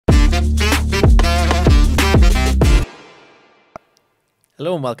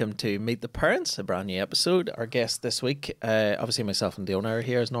Hello and welcome to Meet the Parents, a brand new episode. Our guest this week, obviously myself and Diona are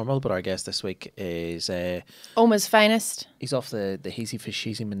here as normal, but our guest this week is... Oma's finest. He's off the Heezy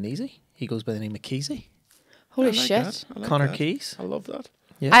Fisheezy Maneezy. He goes by the name of Keysy. Holy shit. Conor Keys. I love that.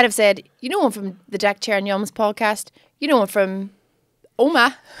 Yeah. I'd have said, you know one from the Deck Chair and Yums podcast. You know one from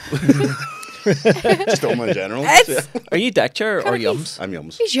Oma. Just Oma in general. Are you deck chair or Yums? I'm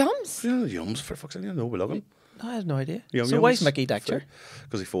Yums. He's Yums. Yeah, Yums, for fuck's sake. No, we love him. I have no idea. Yum So Yums. why is Mickey deck chair?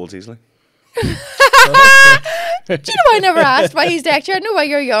 Because he folds easily. Do you know I never asked why he's Deck Chair? I know why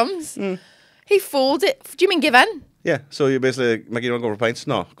you're Yums. He folds it. Do you mean give in? Yeah, so you basically, Mickey, you want to go for pints?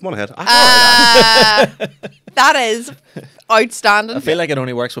 No, come on ahead. That is outstanding. I feel like it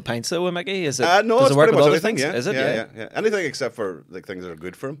only works with pints though with Mickey. Is it? No, does it's it work pretty with much other anything, things? yeah. Is it? Yeah. Anything except for like things that are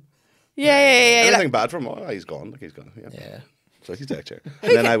good for him. Yeah. Anything Like, bad for him, he's gone. Like he's gone. Yeah. Yeah. So he's deck chair.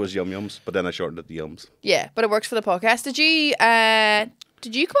 And then I was Yums, but then I shortened it to Yums. yeah, but it works for the podcast. Did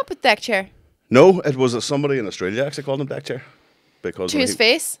you come up with Deck Chair? No, it was somebody in Australia actually called him deck chair. Because To his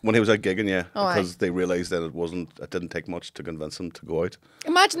face? when he was out gigging, yeah, Oh, because they realised that it didn't take much to convince him to go out.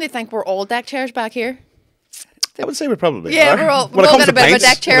 Imagine they think we're all Deck Chairs back here. I would say we probably Yeah, are. we're all When it got comes a to bit of a pints-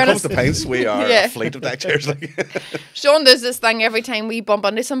 deck chair When in it comes us. to pints, we are Yeah. a fleet of deck chairs. Like. Sean does this thing every time we bump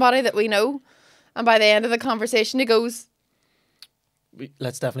into somebody that we know, and by the end of the conversation he goes,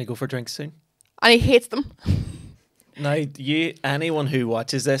 Let's definitely go for drinks soon. and he hates them. Now, anyone who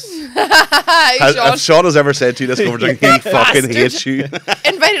watches this, Sean If Sean has ever said to you, let's go for a drink, he fucking hates you.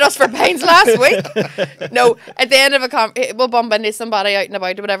 invited us for pints last week. No, at the end of we'll bump into somebody out and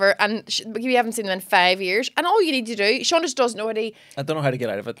about or whatever, and we haven't seen them in 5 years, and all you need to do, Sean just doesn't know how to, I don't know how to get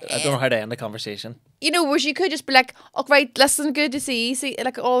out of it. I don't know how to end the conversation. you know, whereas you could just be like, oh right, listen, good to see you, see,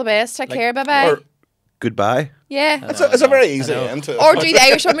 like all the best, take care, bye bye. Or goodbye. Yeah. It's a very easy end to it. Or do the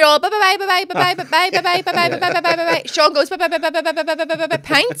Irish one, you're all bye bye bye bye bye bye bye bye bye bye bye bye bye bye bye bye. Sean goes bye bye bye bye bye bye bye bye bye bye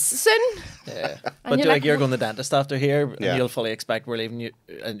pints soon. Yeah, but you're you're, like, you're going to the dentist after here, and Yeah. you'll fully expect we're leaving you,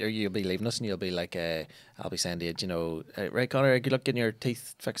 or you'll be leaving us, and you'll be like, I'll be saying to you, right, Conor, good luck getting your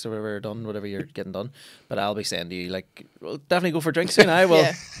teeth fixed or whatever done, whatever you're getting done. But I'll be saying to you, like, well, definitely go for drinks soon. I will.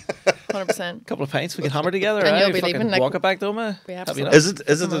 Yeah. 100%. Couple of pints, we can hammer together. And aye, you'll be fucking leaving, like, walk it back to Oma. we Happy absolutely- enough.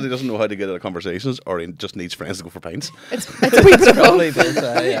 Is it that he doesn't know how to get out of conversations, or he just needs friends to go for pints? It's a wee bit of Probably both. both,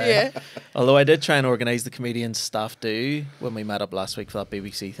 aye. Yeah. Although I did try and organise the comedians staff do when we met up last week for that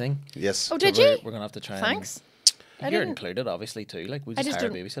BBC thing. Yes. Oh, did So you? We're gonna have to try. Thanks. I And you're didn't- included, obviously, too. Like we I just just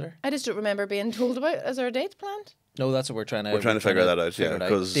hired a don't- babysitter. I just don't remember being told about. Is there a date planned? No, that's what we're trying to. We're trying to figure that out, figure yeah, it out.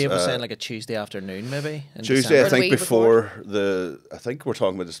 'cause, Dave was saying like a Tuesday afternoon, maybe. In Tuesday, I December. think we before I think we're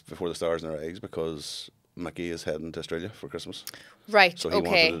talking about this before the stars in our eggs, because Mickey is heading to Australia for Christmas, Right. so he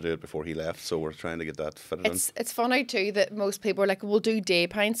okay. wanted to do it before he left. So we're trying to get that fitted in. It's funny too that most people are like, we'll do day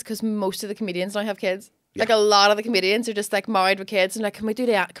pints because most of the comedians now have kids. Like a lot of the comedians are just like married with kids and like, can we do an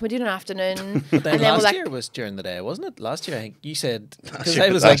afternoon? But then and then we're last like, year was during the day, wasn't it? Last year, I think you said because year- I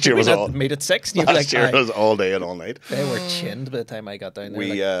was last like, year we was had all- to meet at 6. And you were Last like, year aye. was all day and all night. They were chinned by the time I got down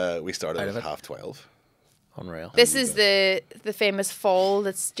there. We started out of at it. 12:30. Unreal. this is the famous fall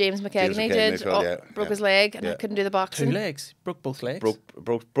that James McKegney McKegney did. as well, yeah, broke yeah. his leg and Yeah. couldn't do the 2 boxing. legs, broke both legs.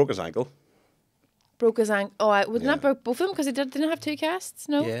 Broke his ankle. Broke his ankle. Oh, I wouldn't Yeah. that broke both of them because he didn't have 2 casts.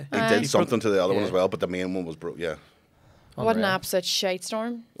 No. Yeah. He He did broke- something to the other one yeah. as well, but the main one was broke. Yeah, What an Unreal. absolute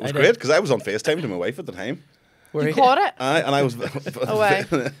shitestorm. it was I great did. because I was on FaceTime to my wife at the time. Were You caught it? And I was Away.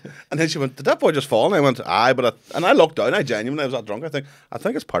 and then she went, "Did that boy just fall?" And I went, "Aye," and I looked down. I genuinely was that drunk. I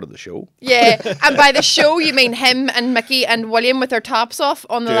think it's part of the show. Yeah, and by the show you mean him and Mickey and William with their tops off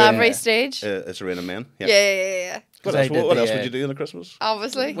on the Yeah. Lavery stage. It's a rain of men. Yeah. Yeah. What 'Cause I else, did what the, else would you do in the Christmas?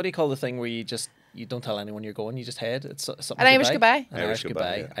 Obviously. What do you call the thing where you don't tell anyone you're going, you just head? It's something. An Irish goodbye? An Irish Irish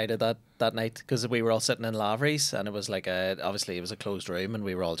goodbye, goodbye. I did that night because we were all sitting in Lavery's and it was like obviously it was a closed room and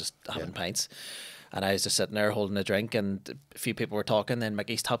we were all just having pints. And I was just sitting there holding a drink and a few people were talking. Then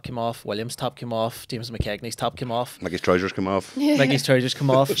Mickey's top came off, William's top came off, James McKegney's top came off, Like his trousers come off. Mickey's trousers come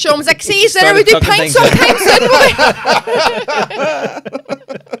off. Sean was like, see, Sarah, we Started do tucking pints things sometimes.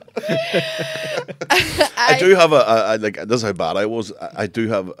 I do have a like this is how bad I was. I do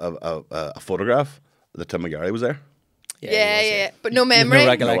have a photograph that Tim McGarry was there. Yeah. But no You've memory. no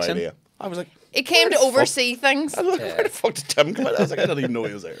No recollection. idea. I was like, It came to oversee things. I was like, where the fuck did Tim come out? I was like, I didn't even know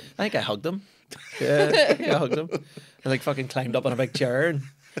he was there. I think I hugged him. Yeah, I hugged him. I like fucking climbed up on a big chair and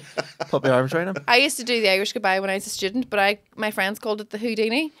put my arms around him. I used to do the Irish goodbye when I was a student, but my friends called it the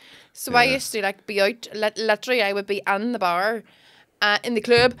Houdini. So I used to like be out, literally I would be in the bar, in the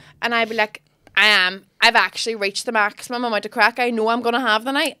club, and I'd be like, I am. I've actually reached the maximum amount of crack I know I'm going to have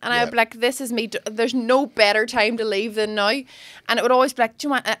the night. And I'd be like, this is me. There's no better time to leave than now. And it would always be like, do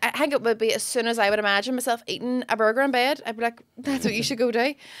you want, I think it would be as soon as I would imagine myself eating a burger in bed, I'd be like, that's what you should go do.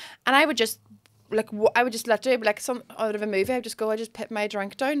 And I would just, like, I would just literally be like, some out of a movie, I just put my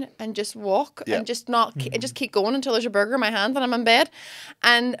drink down and just walk and just not, and just keep going until there's a burger in my hand and I'm in bed.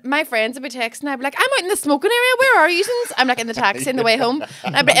 And my friends would be texting, I'd be like, I'm out in the smoking area, where are you? I'm like in the taxi on the way home,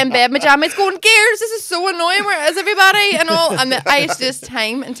 and I'd be in bed, my jammies going, Gears, this is so annoying, where is everybody? And all, and I used to just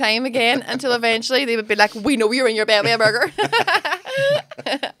time and time again until eventually they would be like, we know you're in your bed with a burger.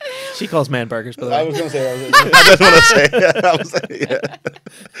 She calls men burgers, by the way. I was going to say, I just want to say, I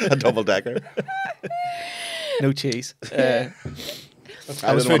was, a double decker. No cheese. I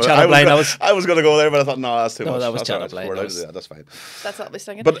was didn't for wanna- Chatterblane. I was going to go there, but I thought, no, that's too No, much. that was That's all right. Chatterblane. We're That allowed was- to do that. That's fine. That's what I was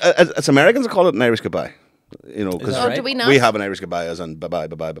thinking. But as Americans call it an Irish goodbye. You know, because that right? do we not? we have an Irish goodbye as in bye-bye,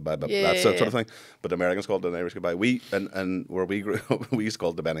 bye-bye, bye-bye, that Yeah. sort of thing. But the Americans called it an Irish goodbye. We, and where we grew up, we used to call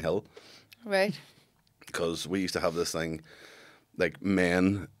it the Benny Hill. Right. Because we used to have this thing, like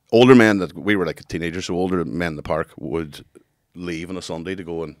older men that we were like teenagers, so older men in the park would leave on a Sunday to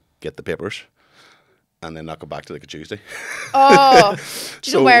go and get the papers and then not go back till like a Tuesday. Oh, do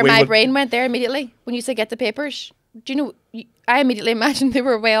you know So where we my would- brain went there immediately when you said get the papers? Do you know? I immediately imagined they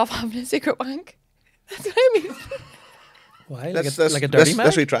were way off having a secret wank. That's what I mean. Why? Let's Like a dirty man?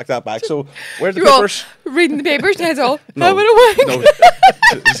 let's retract that back. So where's the You're all papers? reading the papers, and it's all No, having a wank. no,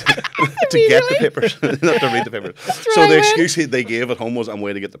 to get the papers, not to read the papers. So right, the man. excuse they gave at home was, I'm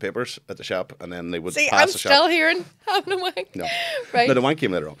going to get the papers at the shop, and then they would See, pass I'm the still shop. hearing having a wank. No, Right. no, the wank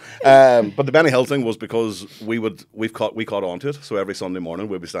came later on. But the Benny Hill thing was because we caught on to it. So every Sunday morning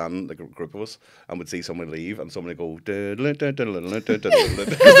we'd be standing, like a group of us, and we'd see someone leave, and somebody go because they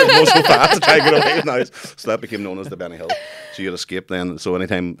go so fast to try and get away from the house. So that became known as the Benny Hill. So you'd escape then. So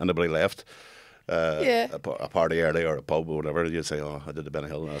anytime anybody left. Yeah. A party early or a pub or whatever, you'd say, "Oh, I did the Benny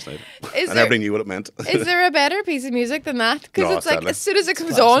Hill last night," Is and there- everybody knew what it meant. Is there a better piece of music than that? Because No, it's like sadly. as soon as it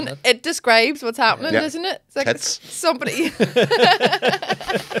comes class, on, isn't it describes what's happening, Yeah. isn't it? It's like Tits. somebody.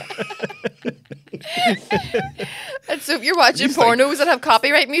 And so if you're watching You think- pornos that have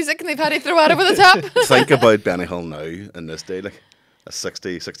copyright music and they've had to throw it over the top. Think about Benny Hill now in this day, like a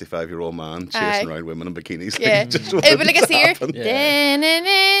 60, 65-year-old man chasing Aye. around women in bikinis. Yeah. Like, just It would be like a seer. happen.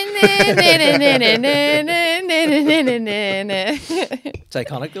 It's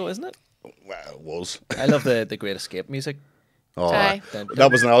iconic though, isn't it? Well, it was. I love the Great Escape music. Oh, Aye. that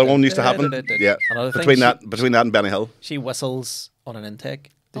was another one used to happen. Yeah, Another thing, between that and Benny Hill, She whistles on an intake.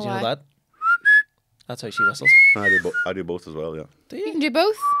 Did Oh, you know aye. that? That's how she whistles. I do both as well. Yeah. Do You you? can do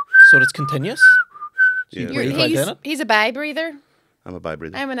both. So it's continuous. Yeah. breathe while doing it? He's a bi breather. I'm a bi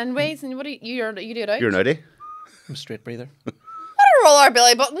breather. I'm an in-ways. And what do you do it out? You're an outie. I'm a straight breather. What are all our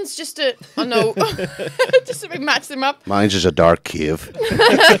belly buttons just to, oh no, just to match them up? Mine's just a dark cave.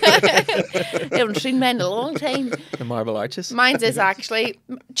 I haven't seen mine in a long time. The Marble Arches. Mine's is actually,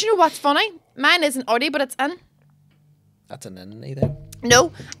 do you know what's funny? Mine isn't outie, but it's in. That's an in either.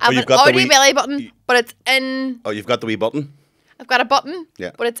 No, I have you've an got the outie wee- belly button, but it's in. Oh, you've got the wee button, I've got a button,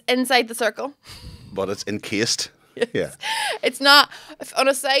 Yeah. but it's inside the circle. but it's encased. Yeah. It's not on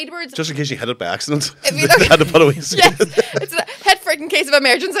a sidewards. Just in case you hit it by accident. If you look- had to put away. Yes, it's a head freak in case of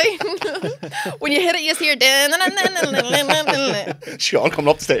emergency. When you hit it, you just hear. Sean coming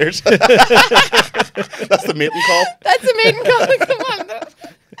up the stairs. That's the mating call. That's the maiden call. Come on.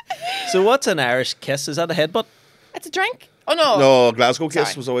 So what's an Irish kiss? Is that a headbutt? It's a drink. Oh no. No, Glasgow kiss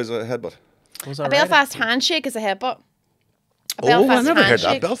Sorry. was always a headbutt. Was A that right? Belfast handshake is a headbutt. A Oh, I never heard that.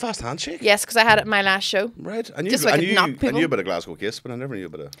 handshake. Belfast handshake. Yes, because I had it in my last show. Right. I knew, Just so I could knock I people. knew about a Glasgow kiss, but I never knew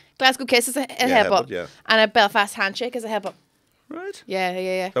about a. Glasgow kiss is a Yeah, headbutt. headbutt, yeah. And a Belfast handshake is a headbutt. Right. Yeah, yeah,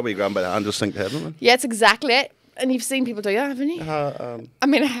 yeah. That way you grab by the hand, just sink the head in it. Yeah, it's exactly it. And you've seen people do that, haven't you? I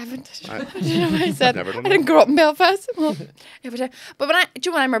mean, I haven't. I don't know why I said never done I didn't grow up in Belfast. Well, every time. But do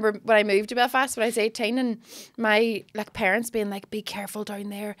you know when I remember when I moved to Belfast when I was 18 and my parents being like, be careful down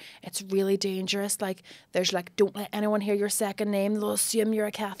there. It's really dangerous. Like there's don't let anyone hear your second name. They'll assume you're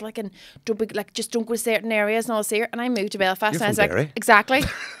a Catholic and don't be just don't go to certain areas and all this here. And I moved to Belfast You're and I was from like, Derry? exactly.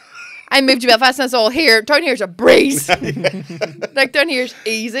 I moved to Belfast and it's all here. Down here's a breeze. Down here's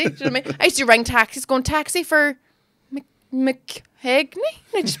easy. Do you know what I mean? I used to ring taxis going taxi for McHagney.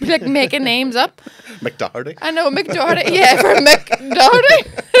 I just be making names up. McDoherty. I know McDoherty. Yeah, for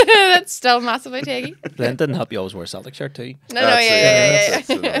McDoherty. That's still massively taggy. Glenn didn't help you always wear a Celtic shirt too. No, yeah. That's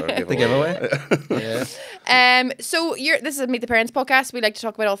another The giveaway. Yeah. So this is a Meet the Parents podcast. We like to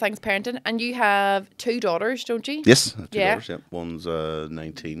talk about all things parenting, and you have 2 daughters, don't you? Yes, I have 2 Yeah. daughters, yeah. One's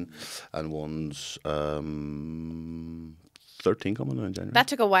 19 and one's 13 coming in January. That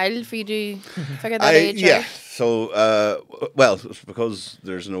took a while for you to figure that age yeah. out. So, well, it's because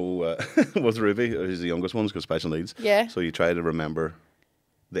there's no with Ruby, who's the youngest one, has got special needs. Yeah. So you try to remember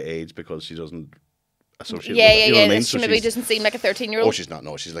the age because she doesn't associate. Yeah, with it, yeah, you know yeah. what I mean? She So maybe she's- doesn't seem like a 13-year-old. Oh, she's not.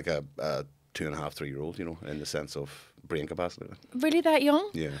 No, she's like a 2.5, 3-year-old. You know, in the sense of brain capacity. Really that young?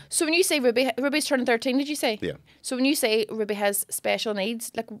 Yeah. So when you say Ruby's turning 13, did you say? Yeah. So when you say Ruby has special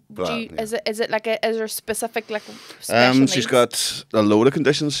needs, like, Well, yeah. is it like is there specific like special needs? She's got a load of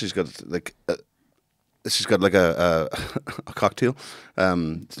conditions. She's got like a cocktail.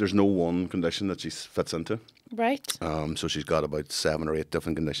 There's no one condition that she fits into. Right. So she's got about 7 or 8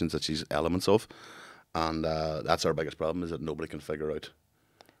 different conditions that she's elements of, and that's our biggest problem, is that nobody can figure out.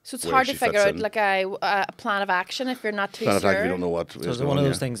 So it's where hard to she figure fits out in. like a plan of action if you're not too Plan of sure. attack, we don't know what. So is it one of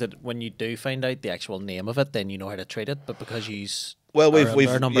those things that when you do find out the actual name of it, then you know how to treat it? But because you Well, we've we've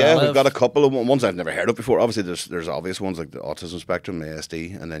got a couple of ones I've never heard of before. Obviously, there's obvious ones like the autism spectrum,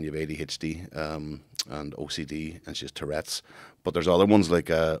 ASD, and then you have ADHD and OCD, and she has Tourette's. But there's other ones like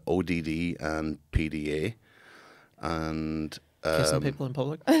ODD and PDA, and kissing people in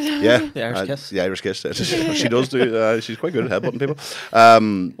public. yeah, The Irish kiss. The Irish kiss. She does do. She's quite good at headbutting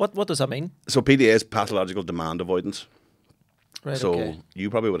people. What does that mean? So PDA is pathological demand avoidance. Right. So okay. you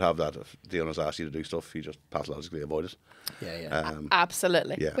probably would have that if Dion's asked you to do stuff, you just pathologically avoid it. Yeah, yeah.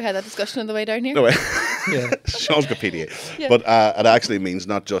 Absolutely. Yeah. We had that discussion on the way down here. No way. yeah. Sean's got PDA. Yeah. But it actually means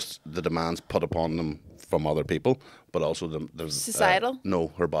not just the demands put upon them from other people, but also there's Societal?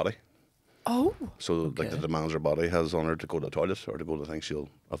 No, her body. Oh. So like the demands her body has on her to go to the toilet or to go to things she'll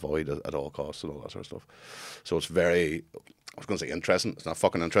avoid at all costs and all that sort of stuff. So it's very, I was going to say interesting. It's not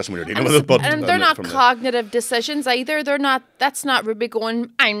fucking interesting when you're dealing with it, but And they're not from the- cognitive decisions either. They're not. That's not Ruby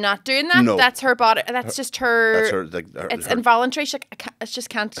going, I'm not doing that. No. That's her body. That's just her. That's her. Like, It's her, involuntary. It just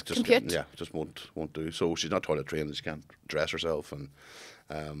can't just, compute. Yeah, just won't do. So she's not toilet trained. She can't dress herself, and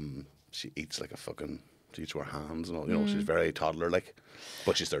she eats like a fucking. She eats with her hands and all. You know, she's very toddler like,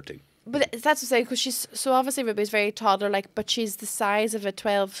 but she's 13. But that's to say, because she's so obviously Ruby's very toddler like, but she's the size of a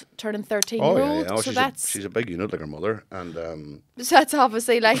 12 turning 13-year-old. Oh yeah, yeah. Oh, so that's she's a big unit like her mother, and so that's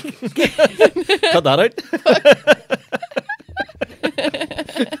obviously like Cut that out.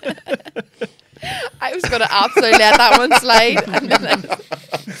 I was going to absolutely let that one slide. And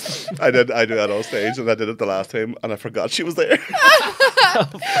then I do that on stage, and I did it the last time, and I forgot she was there.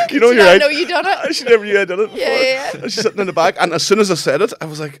 You know, you're I right. know you done it. She never knew I did it. Yeah, before. yeah. And she's sitting in the back, and as soon as I said it, I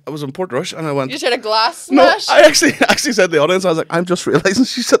was in Port Rush, and I went. You just had a glass No, smash. I actually said to the audience, I was like, I'm just realising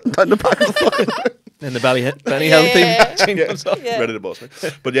she's sitting down the back of the fucking In the Benny Yeah. Hill team. Change yeah, themselves. Yeah. ready to boss me.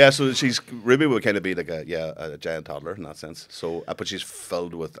 But yeah, so Ruby would kind of be like a giant toddler in that sense. So, but she's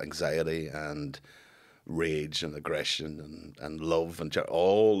filled with anxiety and rage and aggression and love and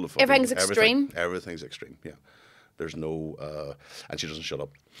all the fucking, Everything's extreme? Everything's extreme. Yeah, there's no and she doesn't shut up.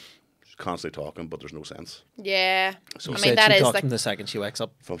 She's constantly talking, but there's no sense. Yeah. So I Said mean, that she is talks like from the second she wakes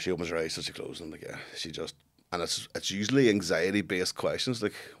up. From she opens her eyes till she closes them, like yeah, she just. And it's usually anxiety based questions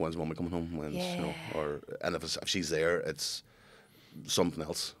like when's mommy coming home, when's you know, and if she's there, it's something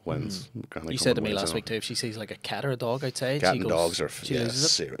else. When's You said to me last week too, if she sees like a cat or a dog outside, Cat she and goes, dogs are she loses it.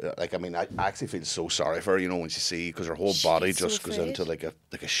 serious. Like I mean, I actually feel so sorry for her. You know, when she see because her whole She body gets so just goes afraid. into like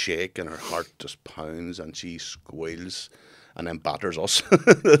a shake and her heart just pounds and she squeals. And then batters us.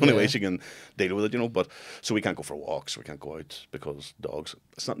 The only way she can deal with it, you know. But so we can't go for walks. We can't go out because dogs.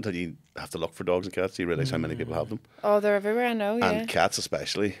 It's not until you have to look for dogs and cats you realise how many people have them. oh, they're everywhere. I know. Yeah. And cats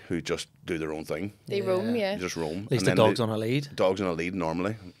especially, who just do their own thing. They roam. Yeah. They just roam. At least And the then dog's on a lead. Dogs on a lead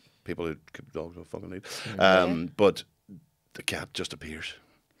normally. People who keep dogs on a fucking lead. But the cat just appears.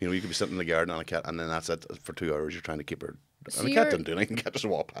 You know, you could be sitting in the garden on a cat, and then that's it for 2 hours. You're trying to keep her. So And the cat didn't do anything. The cat just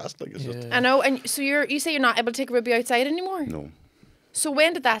walked past. Like it's just I know. And so you say you're not able to take Ruby outside anymore. no. So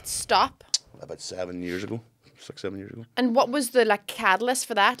when did that stop? About 7 years ago, 6, 7 years ago. And what was the like catalyst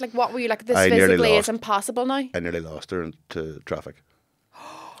for that? Like, what were you like? This I nearly physically is lost- impossible now. I nearly lost her into traffic.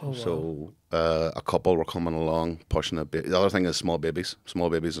 So a couple were coming along, pushing a bit. The other thing is small babies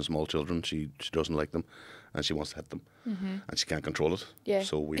and small children. She doesn't like them, and she wants to hit them, and she can't control it. Yeah.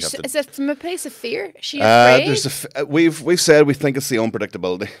 So we have to. Is it from a place of fear? Is she afraid? We've said we think it's the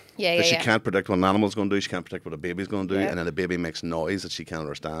unpredictability. Yeah, That yeah, she yeah. can't predict what an animal's going to do. She can't predict what a baby's going to do, Yeah. and then the baby makes noise that she can't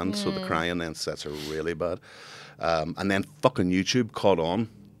understand. So the crying then sets her really bad. And then fucking YouTube caught on.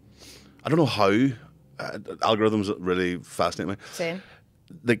 I don't know how. Algorithms really fascinate me. Same.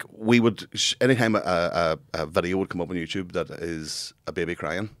 Like we would anytime a video would come up on YouTube that is a baby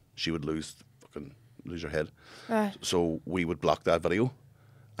crying, she would lose her head. Right. So we would block that video,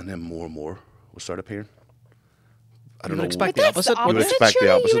 and then more and more would start appearing. I don't would know. expect But the that's the opposite. You would opposite, expect the surely,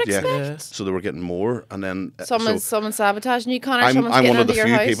 you opposite, would yeah. expect. So they were getting more, and then Someone's sabotaging you, Connor. I'm Someone's one getting of the into few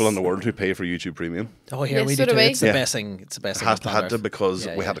your house. people in the world who pay for YouTube Premium. Oh, here Yeah, we so do do too. we. It's the Yeah. best thing. It's the best thing. Had on to earth. because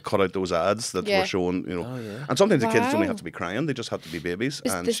Yeah, we had to cut out those ads that Yeah. were showing, Oh, yeah. and sometimes the kids don't Wow. have to be crying; they just have to be babies.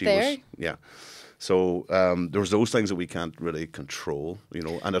 Is and this she there? was, yeah. So there's those things that we can't really control,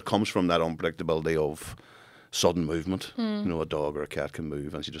 and it comes from that unpredictability of sudden movement. A dog or a cat can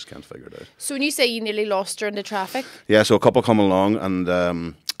move, and she just can't figure it out. So when you say you nearly lost her in the traffic, Yeah, so a couple come along, and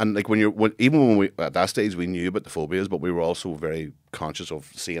like even when we at that stage we knew about the phobias, but we were also very conscious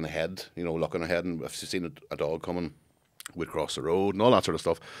of seeing ahead, looking ahead, and if you seen a dog coming, we'd cross the road and all that sort of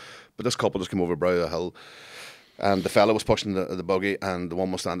stuff. But this couple just came over brow of the hill, and the fella was pushing the buggy, and the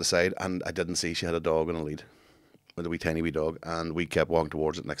one was standing aside, and I didn't see she had a dog on a lead, with a wee tiny wee dog, and we kept walking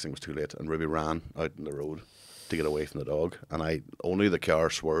towards it. Next thing was too late, and Ruby ran out in the road to get away from the dog, and only the car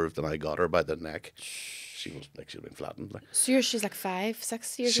swerved, and I got her by the neck. She'd been flattened. Like. so she's like 5,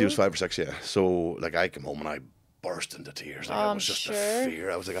 6 years She old. was 5 or 6, yeah. So like I came home and I burst into tears. Like, it I'm was just sure. a fear.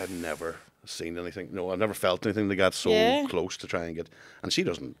 I was like, I've never seen anything. No, I've never felt anything that got so Yeah. close to try and get. And she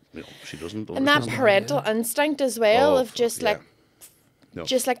doesn't. She doesn't. And that understand. parental instinct as well Oh, of just yeah. like No.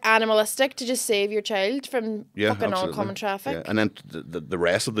 just like animalistic to just save your child from Yeah, fucking absolutely. oncoming traffic. Yeah. And then the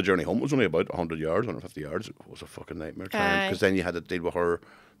rest of the journey home was only about 100 yards, 150 yards. It was a fucking nightmare trying, Aye. because then you had to deal with her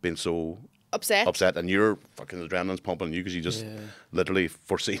being so Upset. and you're fucking adrenaline's pumping on you because you just literally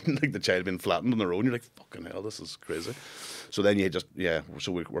foreseen like the child being flattened on the road, and you're like, fucking hell, this is crazy. So then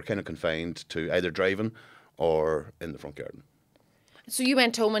so we're kind of confined to either driving or in the front garden. So you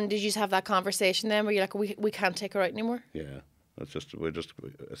went home and did you just have that conversation then where you're like, we can't take her out anymore? Yeah, it's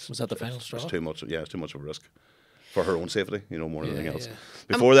Was that the final straw? It's too much. Yeah, it's too much of a risk for her own safety, more than anything else. yeah.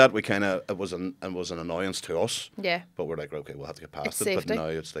 Before that, we kind of it was an annoyance to us. Yeah. But we're like, okay, we'll have to get past It's it. safety. But now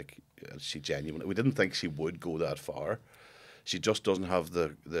it's like, she genuinely. We didn't think she would go that far. She just doesn't have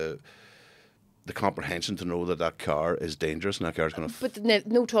the comprehension to know that car is dangerous and that car's going to. But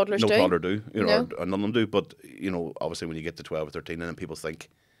no toddlers No do. toddler do, No. or none of them do. But obviously, when you get to 12 or 13, and then people think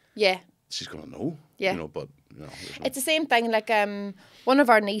Yeah. she's going to know. Yeah. But no, there's no. It's the same thing. Like one of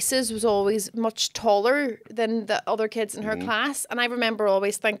our nieces was always much taller than the other kids in her Mm-hmm. class, and I remember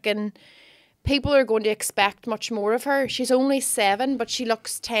always thinking, people are going to expect much more of her. She's only 7, but she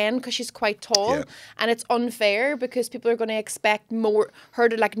looks 10 because she's quite tall, Yeah. and it's unfair because people are going to expect her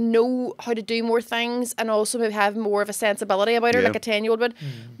to like know how to do more things and also maybe have more of a sensibility about her, Yeah. like a 10-year-old would.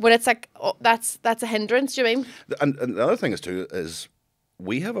 When it's like that's a hindrance. Do you mean? And the other thing is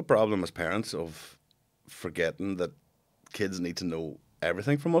we have a problem as parents of forgetting that kids need to know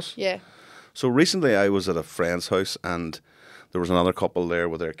everything from us. Yeah. So recently I was at a friend's house, and there was another couple there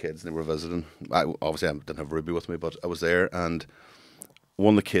with their kids, and they were visiting. Obviously I didn't have Ruby with me, but I was there, and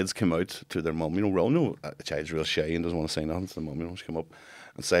one of the kids came out to their mum. We all know a child's real shy and doesn't want to say nothing to the mum. She came up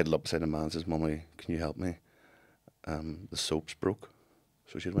and sidled up beside the man and says, "Mummy, can you help me? The soap's broke."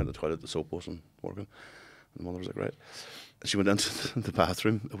 So she went to the toilet, the soap wasn't working. And the mother was like, right. She went into the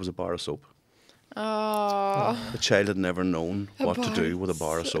bathroom. It was a bar of soap. Oh. The child had never known what to bar do with a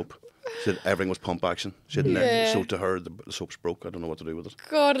bar of soap. She said everything was pump action. She had never, Yeah. so to her, the soap's broke. I don't know what to do with it.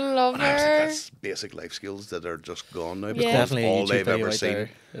 God love And I was like, her. that's basic life skills that are just gone now because Yeah. Definitely a all YouTube they've video ever out seen. there,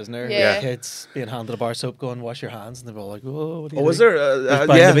 isn't there? Yeah. Kids being handed a bar of soap, going wash your hands, and they're all like, "Whoa, what do you Oh, is think?" there? There's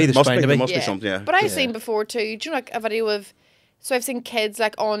bound Yeah, to be, there's must bound be, to there be. must be something, yeah. But I've Yeah. seen before too. Do you know like a video of? So I've seen kids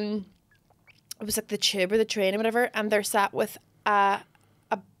like on, it was like the tube or the train or whatever, and they're sat with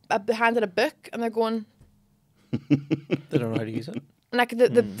handed a book, and they're going They don't know how to use it. like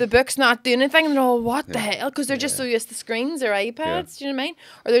the book's not doing anything, and they're all what the hell because they're just so used to screens or iPads. Do you know what I mean?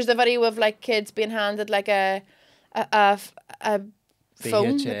 Or there's the video of like kids being handed like a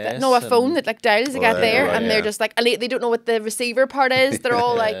phone, VHS a phone and- that like dials they got right, there, right, and they're yeah. just like, and they don't know what the receiver part is. They're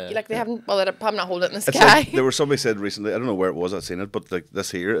all like they haven't. Well, they're probably not holding it in the It's sky. like, there was somebody said recently, I don't know where it was, I'd seen it, but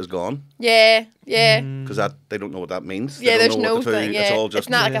this here is gone yeah. because they don't know what that means. They Yeah, don't there's know no what to do. thing. Yeah. It's all just it's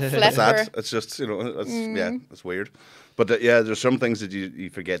not like a flip it's that. or It's just yeah, it's weird. But there's some things that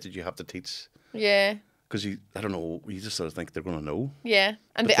you forget that you have to teach yeah. because I don't know, you just sort of think they're going to know. Yeah,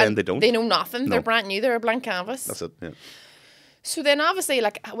 and But then they don't. They know nothing. They're No. brand new. They're a blank canvas. That's it. Yeah. So then, obviously,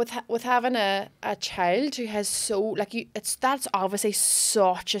 like with having a child who has that's obviously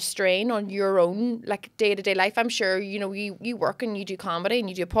such a strain on your own like day to day life. I'm sure you work and you do comedy and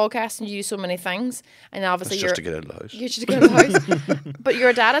you do a podcast and you do so many things, and obviously It's just to get out of the house. you're just to get out of the house. But you're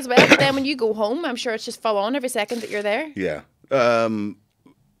a dad as well. But then when you go home, I'm sure it's just full on every second that you're there. Yeah.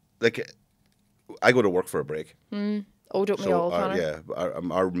 Like I go to work for a break. Oh, don't we all, Connor?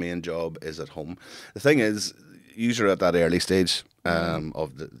 our main job is at home. The thing is, usually at that early stage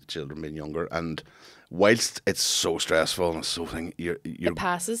of the children being younger, and whilst it's so stressful and so thing, It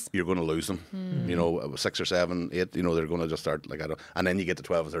passes. you're going to lose them. You know, 6 or 7, 8, you know, they're going to just start like, I don't, and then you get to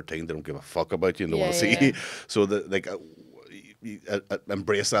 12 or 13, they don't give a fuck about you and don't want to see you. So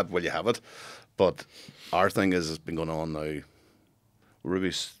embrace that while you have it. But our thing is, it's been going on now.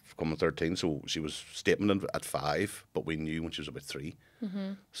 Ruby's coming 13, so she was statement at 5, but we knew when she was about 3.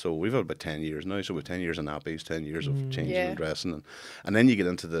 So we've had about 10 years now. So we've 10 years of nappies, 10 years of changing and dressing, and then you get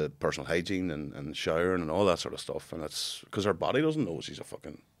into the personal hygiene and showering and all that sort of stuff. And that's because her body doesn't know she's a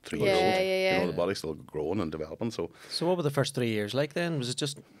fucking 3-year-old. You know, the body's still growing and developing. So what were the first 3 years like then? Was it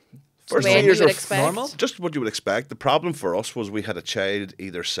just first 3 years are normal? Just what you would expect. The problem for us was we had a child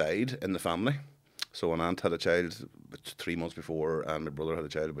either side in the family. So an aunt had a child 3 months before, and my brother had a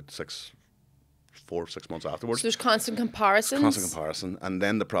child about 4 or 6 months afterwards. So there's constant comparisons. Constant comparison, and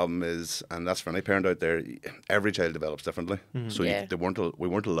then the problem is, and that's for any parent out there, every child develops differently. So we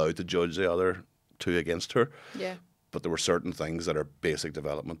weren't allowed to judge the other 2 against her. Yeah. But there were certain things that are basic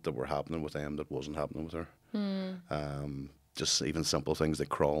development that were happening with them that wasn't happening with her. Just even simple things like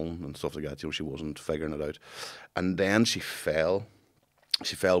crawling and stuff like that. You know, she wasn't figuring it out, and then she fell.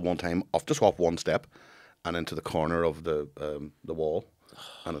 She fell one time just off one step, and into the corner of the wall,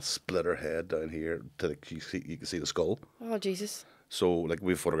 and it split her head down here to you can see the skull. Oh Jesus! So like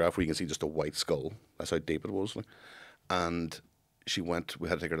we have a photograph where you can see just a white skull. That's how deep it was. Like. And she went. We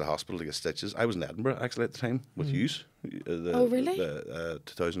had to take her to the hospital to get stitches. I was in Edinburgh actually at the time with Hughes. Oh really?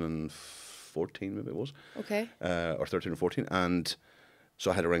 2014 maybe it was. Okay. Or 13 or 14, and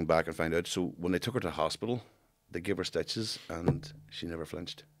so I had to ring back and find out. So when they took her to the hospital, they gave her stitches, and she never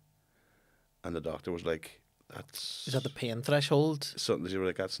flinched. And the doctor was like, Is that the pain threshold? Something they were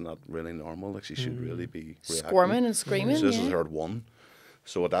like, that's not really normal. Like, she should really be reacting. Squirming and screaming. So this is her 1.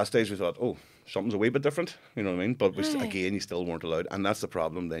 So at that stage we thought, oh, something's a wee bit different. You know what I mean? But again, you still weren't allowed. And that's the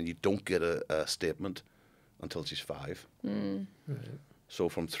problem then. You don't get a statement until she's 5. Right. So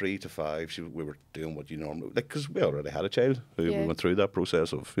from 3 to 5, we were doing what you normally, like, because we already had a child. We went through that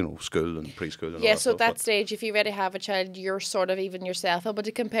process of, you know, school and preschool and all that so stuff. at that stage, if you already have a child, you're sort of even yourself able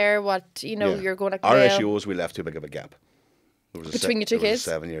to compare what, you know, you're going to Our issue was we left too big of a gap. There was between your 2 kids?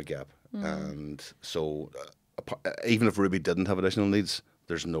 There was a 7-year gap. And so even if Ruby didn't have additional needs,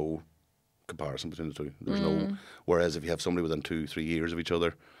 there's no comparison between the 2. There's no, whereas if you have somebody within 2-3 years of each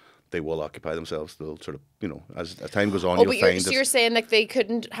other, they will occupy themselves. They'll sort of, you know, as time goes on, you'll find. So you're saying like they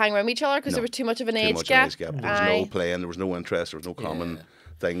couldn't hang around each other because there was too much of an age gap? There was no playing, there was no interest, there was no common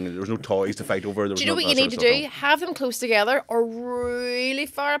thing, there was no toys to fight over. There was do you know what you need to do? Have them close together or really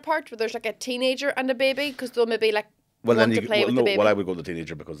far apart where there's like a teenager and a baby, because they'll maybe like want to play with the baby. Well, I would go to the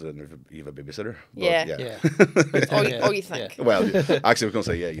teenager because then you have a babysitter. Oh, you think? Well, actually, I was going to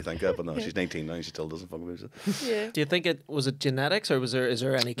say, you think that, but no, she's 19 now and she still doesn't fucking babysit. Yeah. Do you think it was genetics, or is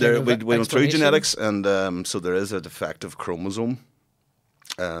there any we went through genetics, and so there is a defective chromosome,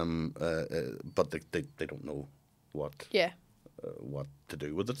 but they don't know what to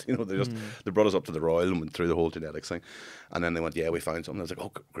do with it. You know, they brought us up to the Royal and went through the whole genetics thing, and then they went, we found something. I was like,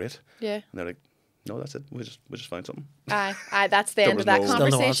 oh, great. Yeah. And they're like, no, that's it. We just found something. Aye, that's the end of that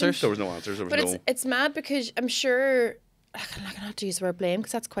conversation. No answers. There was no answers. But it's mad because I'm sure, I'm not going to use the word blame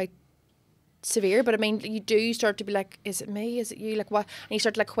because that's quite severe, but I mean, you do start to be like, is it me? Is it you? Like what? And you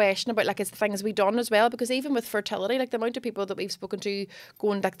start to like question about like, is the things we done as well? Because even with fertility, like the amount of people that we've spoken to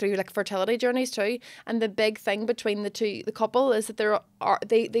going like through like fertility journeys too, and the big thing between the couple is that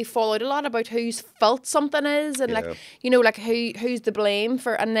they fall out a lot about whose fault something is, and like, you know, like who's the blame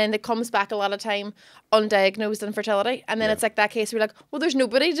for, and then it comes back a lot of time undiagnosed infertility, and then it's like that case where you're like, well, there's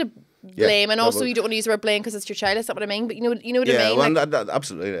nobody to blame, and also you don't want to use the word blame because it's your child. That's not what I mean, but you know what I mean. Yeah, well, like, that,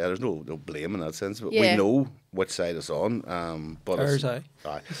 absolutely. There's no blame in that sense, but we know which side it's on. But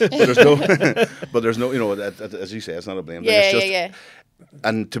but there's no, you know, as you say, it's not a blame. It's just,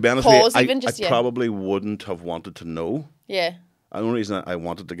 and to be honest with you, I probably wouldn't have wanted to know. Yeah. And the only reason I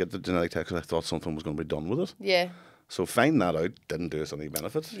wanted to get the genetic test is I thought something was going to be done with it. Yeah. So finding that out didn't do us any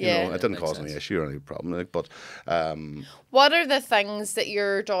benefit. You know, it didn't cause any issue or any problem. Like, but what are the things that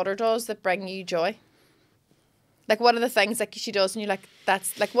your daughter does that bring you joy? Like, what are the things that she does and you're like,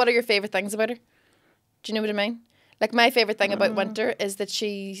 that's like, what are your favourite things about her? Do you know what I mean? Like, my favourite thing about Winter is that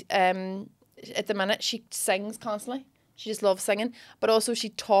she, at the minute, she sings constantly. She just loves singing, but also she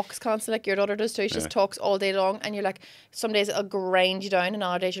talks constantly, like your daughter does too. She just talks all day long, and you're like, some days it'll grind you down, and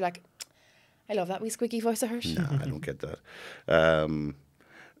other days you're like, I love that wee squeaky voice of hers. No, I don't get that.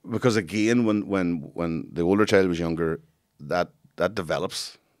 Because again, when the older child was younger, that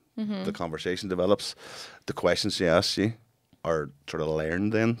develops. The conversation develops. The questions she asks you, are sort of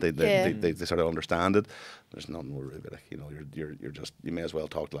learned. Then they Yeah. they sort of understand it. There's nothing more really like, you know, you're just, you may as well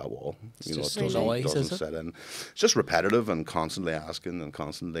talk to that wall. You know, just it noise, doesn't is it? set in. It's just repetitive and constantly asking and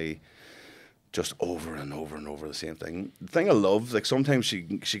constantly just over and over and over the same thing. The thing I love, like sometimes she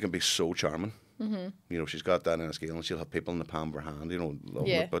can be so charming. Mm-hmm. You know, she's got that in a scale, and she'll have people in the palm of her hand. You know, loving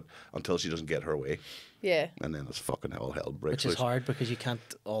Yeah. it, but until she doesn't get her way, Yeah. and then it's fucking hell breaks Which is loose. hard because you can't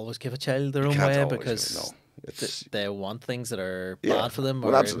always give a child their own can't way always, because no. It's they want things that are Yeah. bad for them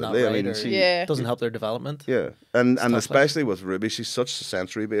Well, or absolutely. not I right mean, or Yeah. doesn't help their development. yeah, and tough, like. especially with Ruby, she's such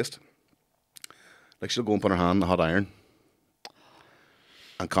sensory based. Like she'll go and put her hand in the hot iron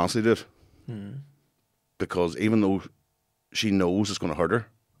and constantly do it because even though she knows it's going to hurt her,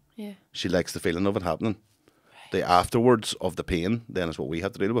 Yeah. she likes the feeling of it happening. The afterwards of the pain then is what we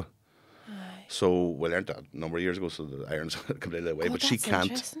have to deal with. So we learned that a number of years ago. So the iron's completely away, Oh, but she that's can't.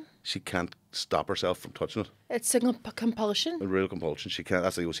 interesting. She can't stop herself from touching it. It's signal compulsion. A real compulsion. She can't.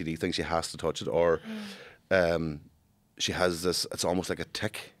 That's the OCD thing. She has to touch it, or she has this. It's almost like a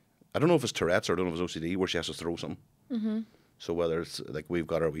tick. I don't know if it's Tourette's or I don't know if it's OCD, where she has to throw something. So whether it's like we've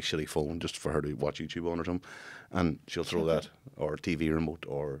got our wee shitty phone just for her to watch YouTube on or something, and she'll throw that, or a TV remote,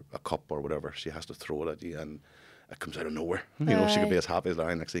 or a cup, or whatever. She has to throw it at you, and it comes out of nowhere. You know, she could be as happy as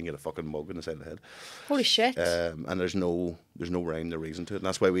Larry, next thing you get a fucking mug in the side of the head. Holy shit. And there's no rhyme, no reason to it. And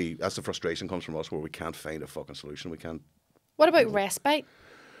that's why that's the frustration comes from us, where we can't find a fucking solution. We can't. What about respite?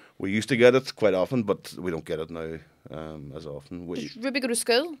 We used to get it quite often, but we don't get it now as often. Does Ruby go to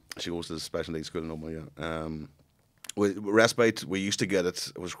school? She goes to the special needs school normally. Yeah. Respite, we used to get it.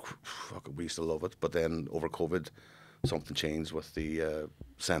 It was we used to love it, but then over COVID, something changed with the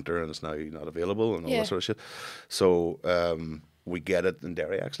centre, and it's now not available and all Yeah. that sort of shit. So we get it in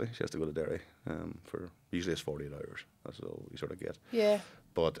Derry. Actually, she has to go to Derry for usually it's 48 hours. That's all we sort of get. Yeah.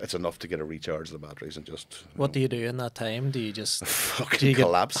 But it's enough to get a recharge of the batteries and just. What do you do in that time? Do you just Fucking do you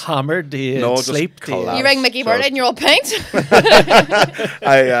collapse. get hammered? Do you No, just sleep? Do you- collapse. You ring Mickey just- Bird and you're all pink.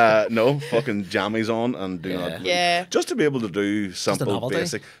 I no fucking jammies on and do Yeah. not. Yeah. Just to be able to do simple, novelty.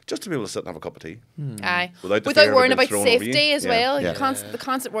 basic. Just to be able to sit and have a cup of tea. Aye. Without the fear of worrying it being about thrown over safety you. as Yeah, well. yeah. The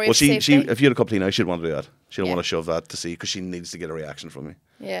constant worry Well, of she safety. if you had a cup of tea now, she'd want to do that. She'll Yeah. want to shove that to see because she needs to get a reaction from me.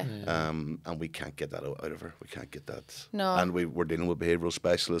 yeah. And we can't get that out of her. We can't get that. No. And we're dealing with behavioural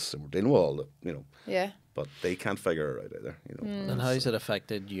specialists and we're dealing with all the, you know, Yeah. but they can't figure it out either. You know. And how's it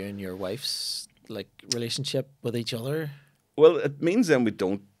affected you and your wife's like relationship with each other? Well, it means then we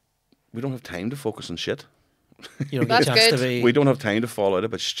don't have time to focus on shit. You don't That's get a chance good. to be. We don't have time to fall out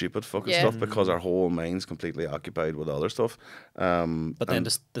about stupid fucking Yeah. stuff because our whole mind's completely occupied with other stuff. But then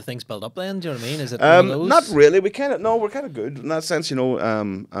just the things build up. Then do you know what I mean? Is it one of those? Not really. We're kind of good in that sense, you know.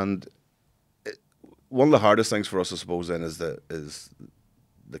 And one of the hardest things for us, I suppose, then is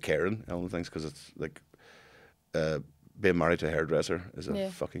the caring element of things because it's like being married to a hairdresser is a Yeah.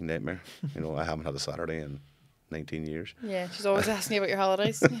 fucking nightmare. You know, I haven't had a Saturday in 19 years. Yeah. She's always asking you about your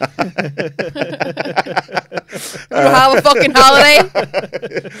holidays. You don't have a fucking holiday.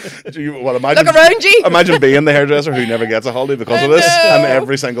 Well, imagine, Look around you. Imagine being the hairdresser who never gets a holiday because I of this, know. and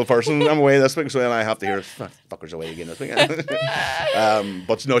every single person, I'm away this week, so then I have to hear fuckers away again this week.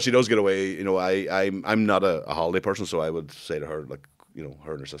 But no, she does get away. You know, I'm not a holiday person, so I would say to her, like, you know,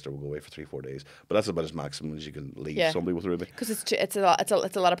 her and her sister will go away for 3-4 days, but that's about as maximum as you can leave Yeah. somebody with Ruby. Because it's a lot. It's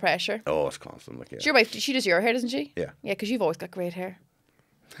a lot of pressure. Oh, it's constant. Like, yeah. Your wife, she does your hair, doesn't she? Yeah. Yeah, because you've always got great hair.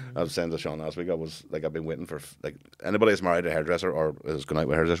 I was saying to Sean last week, I've been waiting for, like, anybody that's married to a hairdresser or is going out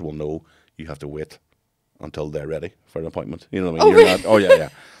with a hairdresser will know you have to wait until they're ready for an appointment. You know what I mean? Oh, really? Oh, yeah.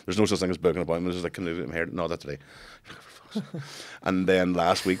 There's no such thing as booking an appointment. It's just like, can they do my hair? No, that's today. And then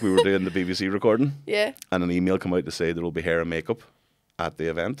last week we were doing the BBC recording Yeah. and an email came out to say there will be hair and makeup at the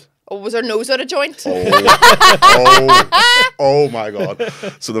event. Oh, was her nose out of joint? Oh my God.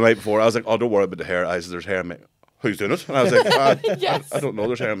 So the night before, I was like, oh, don't worry about the hair. I said, there's hair and makeup. Who's doing it? And I was like, Yes. I don't know,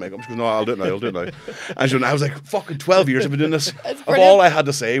 there's hair and makeup. She goes, no, I'll do it now. And I was like, fucking 12 years I've been doing this. If brilliant. all I had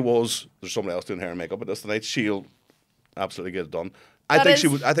to say was, there's somebody else doing hair and makeup at this tonight, she'll absolutely get it done. I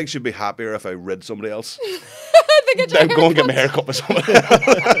think she'd be happier if I rid somebody else. Then go and get my hair cut by somebody else.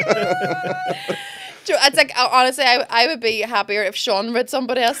 It's like, honestly, I would be happier if Sean read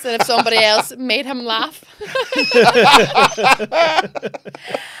somebody else than if somebody else made him laugh.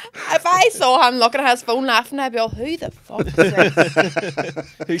 If I saw him looking at his phone laughing, I'd be all, who the fuck is this?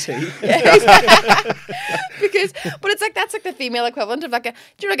 Who's he? But it's like, that's like the female equivalent of like do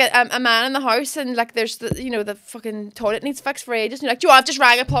you know, like a man in the house and like there's the, you know, the fucking toilet needs fixed for ages and you're like, I've just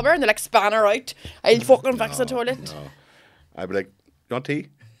rang a plumber and they're like, span her out, I'll fucking fix the toilet. No. I'd be like, you want tea?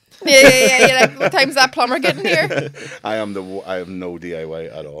 Yeah. You're like, what time's that plumber getting here? I have no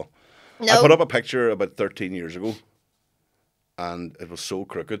DIY at all. No. I put up a picture about 13 years ago and it was so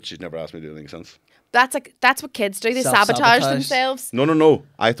crooked. She's never asked me to do anything since. That's what kids do. They sabotage Self-sabotage. themselves. No.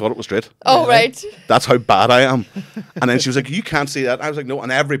 I thought it was straight. Oh, right. That's how bad I am. And then she was like, "You can't see that." I was like, "No." And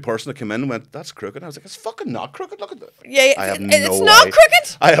every person that came in went, "That's crooked." I was like, "It's fucking not crooked. Look at that." Yeah, I have it's no not eye.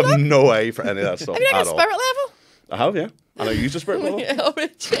 crooked. I have no eye for any of that stuff Have you done at a all. spirit level? I have, yeah. And I used a spirit level. Yeah, oh, you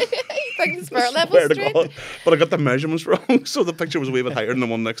think the spirit level Swear to straight? God. But I got the measurements wrong, so the picture was a wee bit higher than the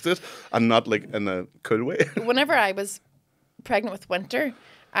one next to it, and not like in a cool way. Whenever I was pregnant with Winter,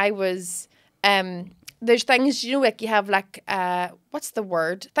 I was there's things, you know, like you have like what's the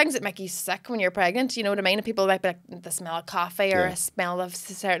word? Things that make you sick when you're pregnant. You know what I mean? And people might be like the smell of coffee or a smell of a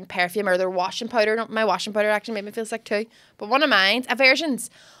certain perfume or their washing powder. My washing powder actually made me feel sick too. But one of mine's aversions.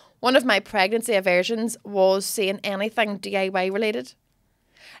 One of my pregnancy aversions was seeing anything DIY related.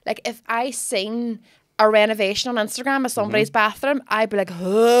 Like if I seen a renovation on Instagram of somebody's bathroom, I'd be like,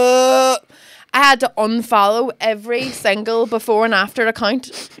 ugh. I had to unfollow every single before and after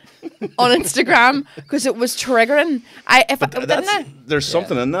account on Instagram because it was triggering. There's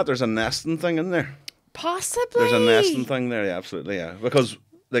something in that. There's a nesting thing in there. Possibly. There's a nesting thing there, yeah, absolutely, yeah. Because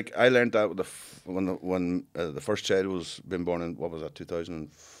like I learned that with when the first child was being born in, what was that,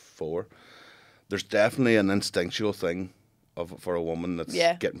 2004. There's definitely an instinctual thing for a woman that's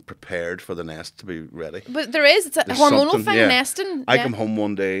getting prepared for the nest to be ready. But there's a hormonal thing, nesting. I come home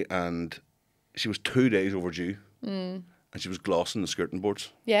one day and she was 2 days overdue, and she was glossing the skirting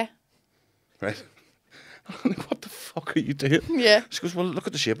boards. Yeah. Right. I'm like, what the fuck are you doing? Yeah. She goes, well, look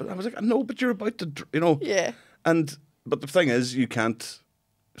at the shape. I was like, no, but you're about to, you know. Yeah. But the thing is, you can't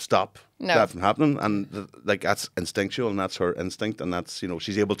stop that from happening, and like that's instinctual, and that's her instinct, and that's, you know,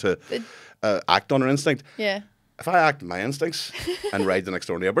 she's able to act on her instinct. Yeah. If I act on my instincts and ride the next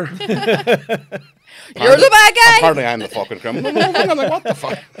door neighbour, you're the bad guy. Apparently, I'm the fucking criminal. I'm like, what the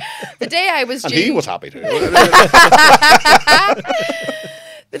fuck? The day I was and due, he was happy too. the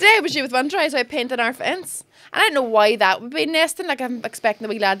day I was due with Winter, so I painted our fence. And I don't know why that would be nesting. Like I'm expecting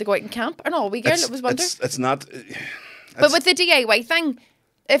the wee lad to go out and camp. Or no, wee girl, it was Winter. It's not. But with the DIY thing,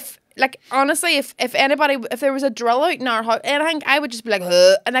 if there was a drill out in our house, anything, I would just be like,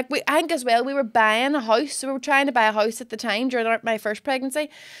 ugh. And like I think as well, we were buying a house, so we were trying to buy a house at the time during my first pregnancy,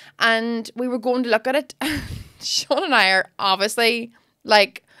 and we were going to look at it. Sean and I are obviously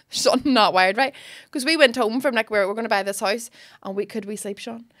like something not wired right, because we went home from like we're going to buy this house, and we sleep,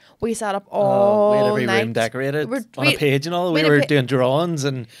 Sean. We sat up all we had every night. room decorated on a page and all. We we had were a doing drawings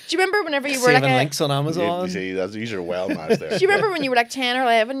and do you remember whenever you were saving like links on Amazon. You see, these are well matched there. do you remember when you were like 10 or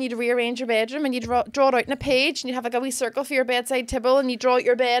 11, you'd rearrange your bedroom and you'd draw it out in a page, and you'd have like a wee circle for your bedside table, and you draw out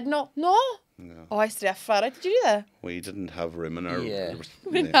your bed? No. Oh, I used to do that flat out. Did you do that? We didn't have room in our. Yeah.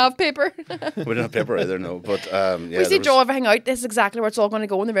 We didn't have paper. We didn't have paper either, no. But We used to draw everything out. This is exactly where it's all going to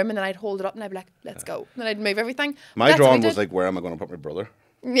go in the room, and then I'd hold it up and I'd be like, let's go. And then I'd move everything. My drawing was like, where am I going to put my brother?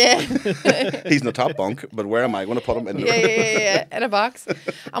 Yeah. He's in the top bunk, but where am I going to put him in the room? Yeah, in a box.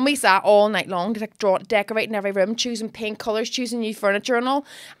 And we sat all night long to like decorating every room, choosing paint colours, choosing new furniture and all.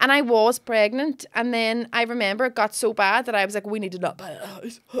 And I was pregnant, and then I remember it got so bad that I was like, we need to not buy a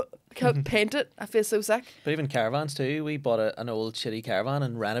house. I can't paint it. I feel so sick. But even caravans too. We bought an old shitty caravan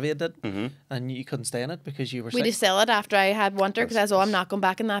and renovated it, and you couldn't stay in it because you were sick. We just sell it after I had Winter, because I was, I'm not going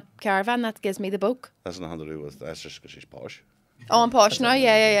back in that caravan. That gives me the book. That's nothing to do with. That's just because she's posh. Oh, I'm posh now.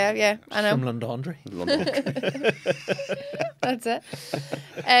 Yeah. I know. From Londonderry. That's it.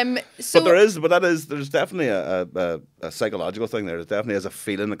 But there's definitely a psychological thing there. There definitely is a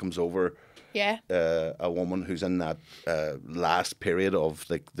feeling that comes over. Yeah. A woman who's in that last period of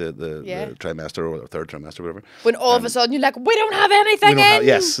like the trimester or the third trimester, whatever. When all of a sudden you're like, we don't have anything in.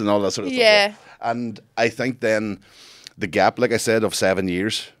 Yes, and all that sort of stuff. Yeah. And I think then the gap, like I said, of 7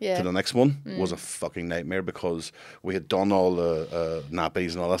 years to the next one was a fucking nightmare, because we had done all the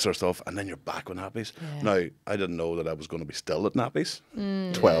nappies and all that sort of stuff, and then you're back on nappies. Yeah. Now, I didn't know that I was going to be still at nappies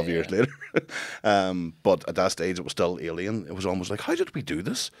 12 years later. But at that stage, it was still alien. It was almost like, how did we do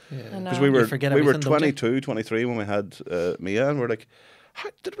this? Because we were 22, 23 when we had Mia, and we're like, how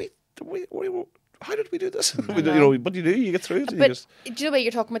did we do this? You know, what do? You get through it. But do you know what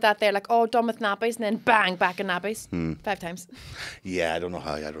you're talking about that there? Like, oh, done with nappies, and then bang, back in nappies 5 times. Yeah, I don't know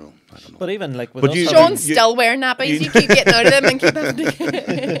how. I don't know. But even like with us Sean's still wearing nappies. You keep getting out of them and keep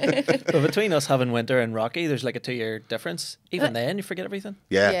having but between us having Winter and Rocky, there's like a 2-year difference. Even then, you forget everything.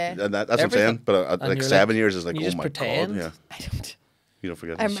 Yeah. And that's what I'm saying. But like 7 years is like, you oh just my pretend. God. Yeah. I don't. You don't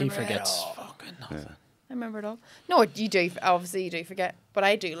forget. She forgets fucking nothing. Yeah. I remember it all. No, you do. Obviously, you do forget. But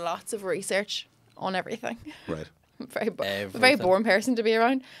I do lots of research on everything. Right. I'm a very boring person to be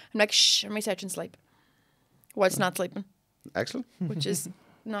around. I'm like, shh, I'm researching sleep. Whilst not sleeping. Excellent. Which is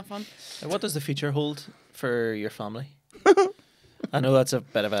not fun. What does the future hold for your family? I know that's a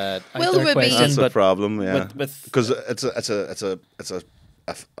bit of a out Will there Ruby- question, That's a but problem, yeah. with Because it's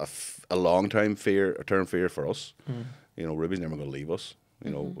a long term fear for us. You know, Ruby's never going to leave us.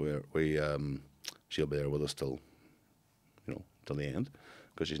 You know, she'll be there with us till till the end,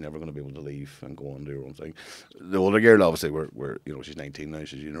 because she's never going to be able to leave and go on do her own thing. The older girl, obviously, we're she's 19 now.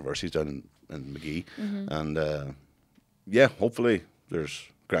 She's at university down in McGee, and yeah, hopefully there's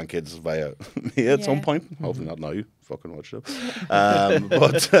grandkids via me at some point. Hopefully not now. Fucking watch it.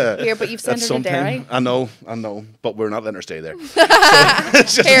 But Here, but you've sent her to sometime. Derry. I know, but we're not letting her stay there. So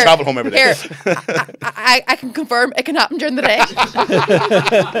it's just to travel home every day. Here, I can confirm it can happen during the day.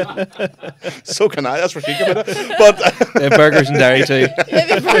 So can I. That's where she came in. But they have burgers and dairy too.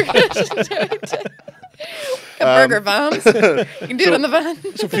 Burger vans. You can do it in the van.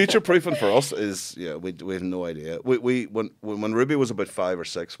 so future proofing for us is we have no idea. We when Ruby was about 5 or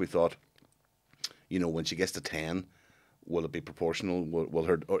 6, we thought, when she gets to 10, will it be proportional? Will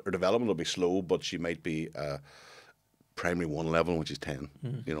her development will be slow, but she might be primary 1 level when she's 10.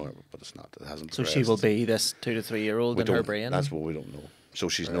 But it's not. It hasn't. So she will be this 2 to 3 year old in her brain. That's what we don't know. So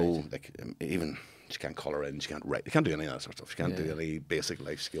she's even. She can't colour in, she can't write, she can't do any of that sort of stuff. She can't do any basic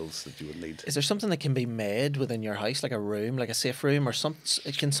life skills that you would need. Is there something that can be made within your house, like a room, like a safe room, or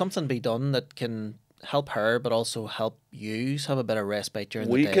can something be done that can help her but also help you have a bit of respite during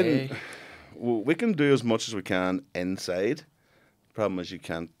the day? We can do as much as we can inside. Problem is you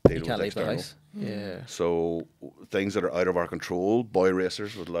can't deal with leave external. the house. Yeah. So things that are out of our control, boy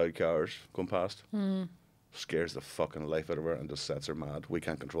racers with loud cars going past. Scares the fucking life out of her and just sets her mad. We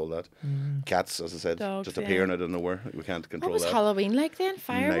can't control that. Cats, as I said, Dogs, just appearing out of nowhere. We can't control What was that. Halloween like then?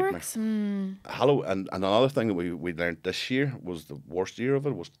 Fireworks? And another thing that we learned this year was the worst year of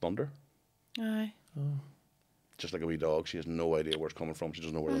it was thunder. Aye. Just like a wee dog, she has no idea where it's coming from. She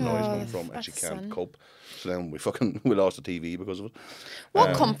doesn't know where the noise is coming from, and she that's can't sin. cope. So then we lost the TV because of it.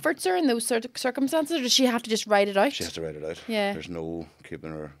 What comforts her in those sort of circumstances, or does she have to just write it out? She has to write it out. Yeah. There's no keeping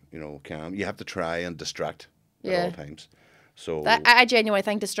her, calm. You have to try and distract Yeah. at all times. So I genuinely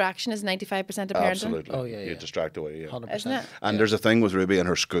think distraction is 95% of parenting. absolutely. Oh, yeah, You yeah. distract away. Yeah. 100%. Isn't it? And there's a thing with Ruby in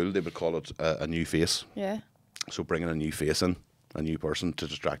her school. They would call it a new face. Yeah. So bringing a new face in, a new person to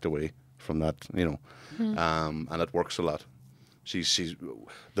distract away from that, and it works a lot. She's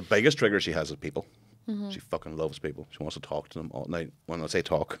the biggest trigger she has is people. She fucking loves people. She wants to talk to them all night. When I say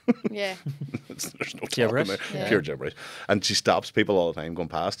talk, Yeah. there's no Gibberish. talking there. Yeah. Pure gibberish. And she stops people all the time going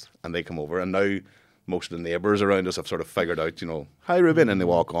past, and they come over. And now most of the neighbours around us have sort of figured out, hi Ruby, and then they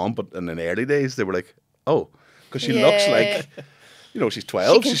walk on. But in the early days, they were like, oh, because she looks like, she's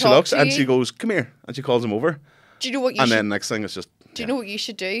 12. She can She talk looks, to and you. she goes, come here, and she calls him over. Do you know what you And should then next thing it's just. Do you know what you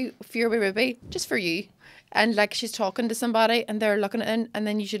should do for your wee Ruby? Just for you. And like she's talking to somebody and they're looking at it, and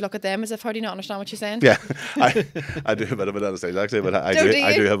then you should look at them as if, how do you not understand what she's saying? Yeah, I do a bit of it on the stage actually, but I Do do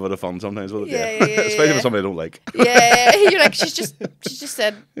you? have a bit of fun sometimes with it. Yeah, Yeah, yeah, yeah, especially yeah. with somebody I don't like. Yeah, you're like, she's just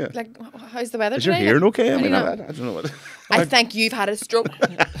said, Yeah. like, how's the weather Is your today? hearing okay? I How do mean, you I know? don't know what. I think you've had a stroke.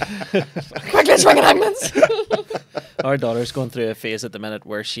 Quick, let's ring an ambulance. Our daughter's going through a phase at the minute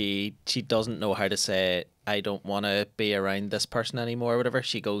where she doesn't know how to say, I don't want to be around this person anymore or whatever.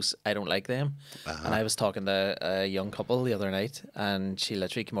 She goes, I don't like them. And I was talking to a young couple the other night, and she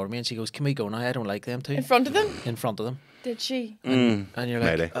literally came over to me and she goes, can we go now? I don't like them too. In front of them? In front of them. Did she? And you're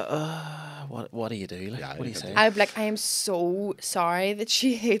like, Maybe. what do you do? Like, Yeah, what do you you say? I'd be like, I am so sorry that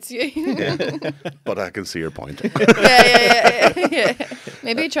she hates you. Yeah, but I can see your point. yeah.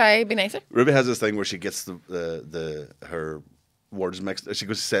 Maybe try be nicer. Ruby has this thing where she gets her words mixed.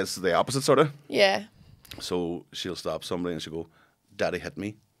 She says the opposite sort of. Yeah. So she'll stop somebody and she'll go, "Daddy hit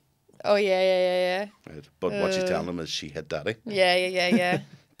me." Oh yeah. Right? But what she's telling them is she hit Daddy. Yeah.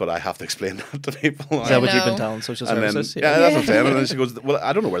 But I have to explain that to people. Is that what I you've been know. telling social And then, services? yeah, that's what I'm saying. And then she goes, well,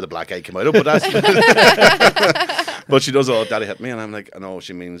 I don't know where the black eye came out of, but that's. But she does, Daddy hit me. And I'm like, no,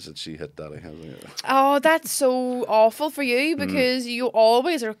 she means that she hit Daddy. I was like, Oh, that's so awful for you because you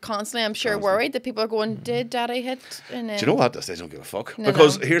always are constantly, I'm sure, worried that people are going, did Daddy hit? And then, do you know what? They don't give a fuck. No,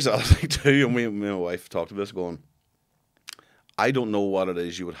 Because no. here's the other thing too, and me and my wife talked about this going, I don't know what it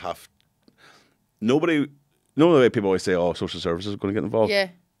is you would have. Nobody, you know the way people always say, oh, social services are going to get involved? Yeah,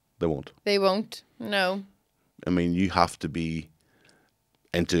 They won't. they won't. No. I mean, you have to be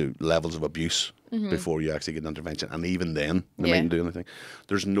into levels of abuse before you actually get an intervention. And even then, they Yeah. mightn't do anything.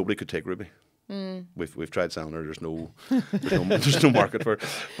 There's nobody could take Ruby. We've tried selling her. There's no market for her.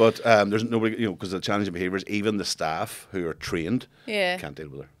 But there's nobody, because the challenging behaviours, even the staff who are trained Yeah. can't deal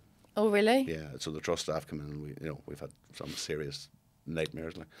with her. Oh, really? Yeah, so the trust staff come in and we've had some serious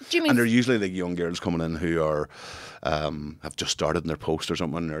nightmares. Like. Do you mean And they're usually the young girls coming in who are have just started in their post or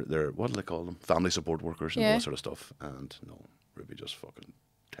something. They're what do they call them? Family support workers and all Yeah. that sort of stuff. And no, Ruby just fucking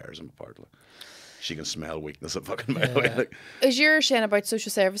tears him apart. Like. She can smell weakness at fucking mile away. Like. As you're saying about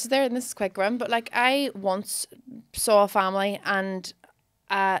social services there, and this is quite grim, but like I once saw a family and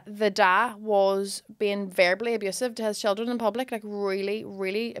the dad was being verbally abusive to his children in public, like really,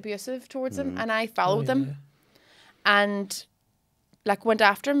 really abusive towards them, and I followed them and like went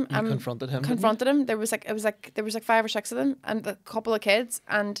after him and confronted him. There was like 5 or 6 of them and a couple of kids,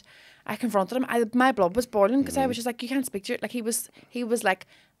 and I confronted him. My blood was boiling because I was just like, you can't speak to it. Like he was like,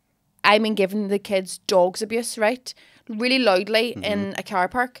 I'm in giving the kids dogs abuse, right? Really loudly in a car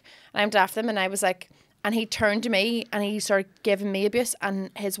park. And I went after them and I was like, and he turned to me and he started giving me abuse, and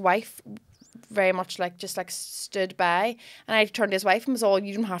his wife very much like just like stood by, and I turned to his wife and was all,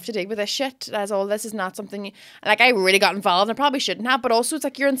 you don't have to deal with this shit. That's all, this is not something you... And like I really got involved, and I probably shouldn't have, but also it's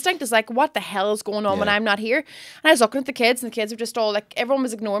like your instinct is like, what the hell is going on when I'm not here? And I was looking at the kids, and the kids were just all like, everyone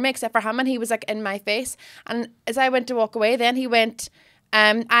was ignoring me except for him, and he was like in my face. And as I went to walk away, then he went...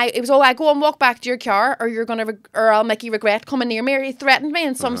 it was all like, go and walk back to your car, or you're gonna, or I'll make you regret coming near me. Or he threatened me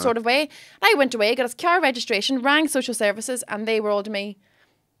in some sort of way. And I went away, got his car registration, rang social services, and they were all to me,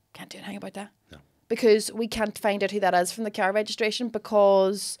 can't do anything about that. No. Because we can't find out who that is from the car registration,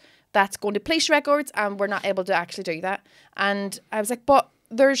 because that's going to police records, and we're not able to actually do that. And I was like, but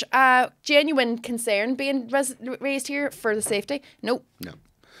there's a genuine concern being raised here for the safety. Nope. No.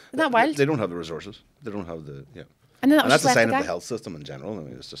 Isn't that wild? They don't have the resources. They don't have the And that's a sign of the health system in general. I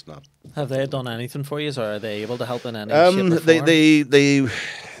mean, it's just not. Have they done anything for you, or are they able to help in any shape or form?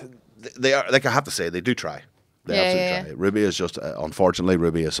 They are, like, I have to say, they do try. They absolutely try. Ruby is just, unfortunately,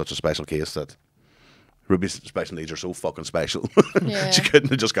 Ruby is such a special case that Ruby's special needs are so fucking special. She couldn't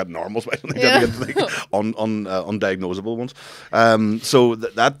have just got normal special needs. Had to get like undiagnosable ones. So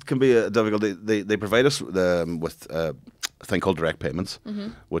that can be a difficulty. They provide us with a thing called direct payments,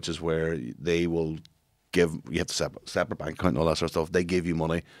 which is where they will give, you have to separate bank account and all that sort of stuff. They give you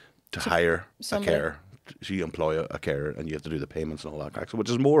money to hire a carer. So you employ a carer, and you have to do the payments and all that, which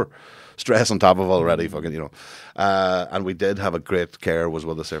is more stress on top of already fucking, you know. And we did have a great carer, was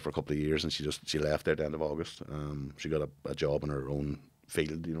with us there for a couple of years, and she left there at the end of August. She got a job in her own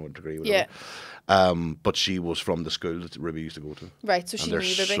field, you know, a degree, whatever. But she was from the school that Ruby used to go to. Right, so she knew Ruby.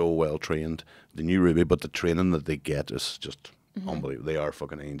 Ruby. They're so well trained. They knew Ruby, but the training that they get is just unbelievable. They are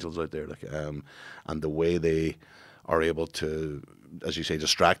fucking angels out there, like, and the way they are able to, as you say,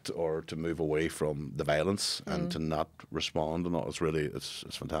 distract or to move away from the violence and to not respond and all, it's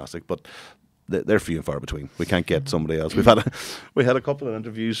fantastic. But they're few and far between. We can't get somebody else. We had a couple of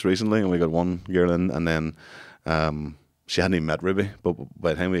interviews recently, and we got one girl in, and then she hadn't even met Ruby, but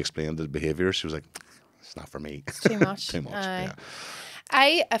by the time we explained the behaviour, she was like, it's not for me. It's too much. Too much. Yeah.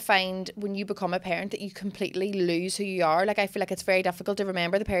 I find when you become a parent that you completely lose who you are. Like, I feel like it's very difficult to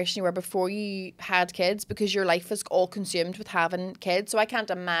remember the person you were before you had kids, because your life is all consumed with having kids. So I can't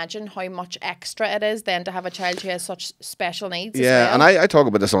imagine how much extra it is then to have a child who has such special needs. Yeah, as well. and I talk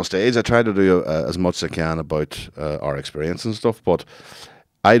about this on stage. I try to do as much as I can about our experience and stuff, but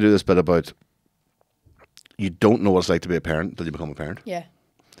I do this bit about, you don't know what it's like to be a parent until you become a parent. Yeah.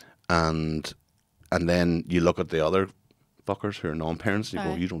 And then you look at the other fuckers who are non-parents, and you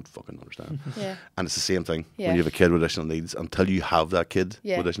go, you don't fucking understand. Yeah. And it's the same thing when you have a kid with additional needs. Until you have that kid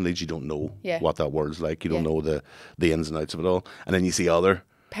with additional needs, you don't know what that world's like. You don't know the ins and outs of it all. And then you see other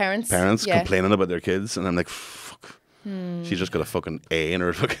parents complaining about their kids, and I'm like, fuck. She's just got a fucking A in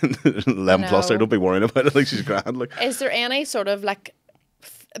her fucking 11 plus. Don't be worrying about it. Like, she's grand. Like, is there any sort of like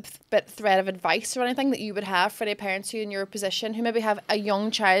thread of advice or anything that you would have for the parents who in your position who maybe have a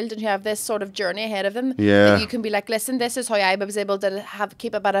young child and who have this sort of journey ahead of them, that you can be like, listen, this is how I was able to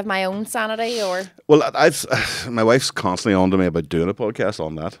keep a bit of my own sanity? Or my wife's constantly on to me about doing a podcast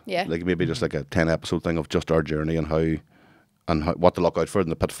on that, yeah, like maybe just like a 10 episode thing of just our journey and how what to look out for and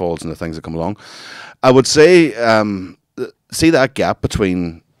the pitfalls and the things that come along. I would say see that gap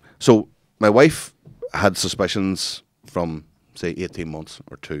between, so my wife had suspicions from say 18 months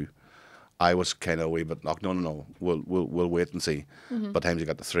or 2. I was kind of a wee bit knocked. No, we'll wait and see. By the time you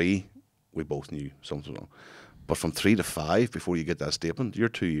got to 3, we both knew something was wrong. But from 3 to 5, before you get that statement, you're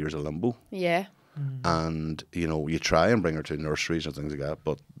 2 years of limbo. Yeah. And you know, you try and bring her to nurseries and things like that,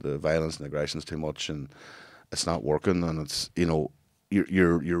 but the violence and aggression is too much, and it's not working. And it's, you know,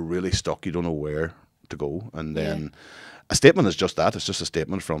 you're really stuck. You don't know where to go. And then a statement is just that. It's just a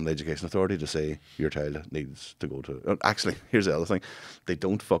statement from the Education Authority to say your child needs to go to... Actually, here's the other thing.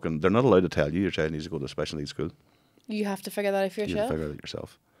 They're not allowed to tell you your child needs to go to a special needs school. You have to figure that out for yourself? You have to figure it out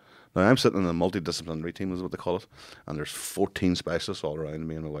yourself. Now, I'm sitting in a multidisciplinary team, is what they call it, and there's 14 specialists all around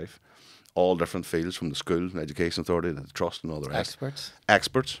me and my wife, all different fields, from the school, the Education Authority, the trust, and all the rest.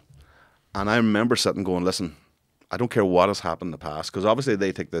 Experts. And I remember sitting going, listen, I don't care what has happened in the past, because obviously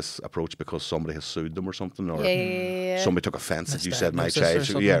they take this approach because somebody has sued them or something, or somebody took offence that you said my child,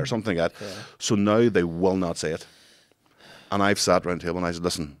 or something like that. Yeah. So now they will not say it. And I've sat around the table and I said,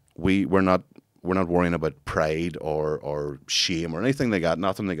 listen, we're not worrying about pride or shame or anything like that,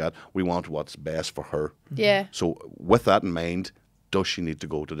 nothing like that. We want what's best for her. Yeah. So with that in mind, does she need to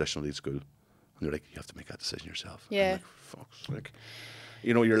go to additional needs school? And they're like, you have to make that decision yourself. Yeah. I'm like, fuck's sake.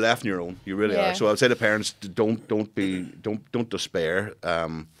 You know, you're left on your own. You really are. So I'd say to parents, don't despair.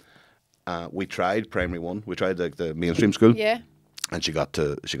 We tried primary one. We tried the mainstream school. Yeah. And she got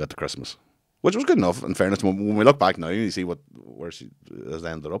to Christmas, which was good enough. In fairness, when we look back now, you see where she has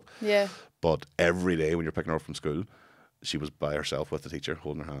ended up. Yeah. But every day when you're picking her up from school, she was by herself with the teacher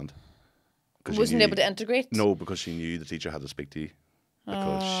holding her hand. Wasn't able to integrate. No, because she knew the teacher had to speak to you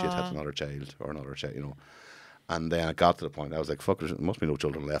because she had hit another child, you know. And then I got to the point I was like, "Fuck, there must be no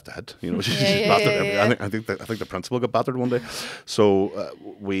children left to hit." You know, she's battered. I think the principal got battered one day. So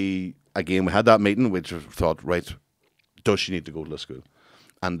we had that meeting, which thought, right, does she need to go to the school?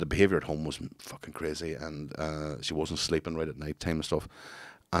 And the behaviour at home was fucking crazy, and she wasn't sleeping right at night time and stuff.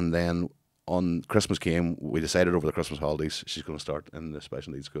 And then on Christmas came, we decided over the Christmas holidays she's going to start in the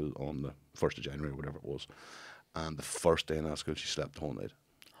special needs school on the 1st of January or whatever it was. And the first day in that school, she slept the whole night.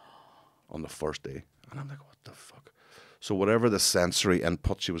 On the first day. And I'm like, what the fuck? So whatever the sensory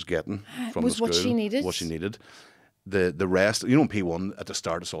input she was getting from the school what she needed. The rest, you know, in P1 at the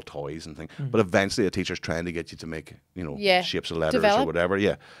start it's all toys and things, but eventually a teacher's trying to get you to make, you know, shapes of letters or whatever.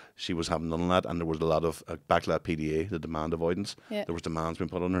 Yeah, she was having none of that, and there was a lot of back to that PDA, the demand avoidance. Yeah. There was demands being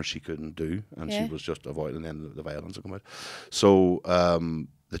put on her she couldn't do, and she was just avoiding, and then the violence would come out. So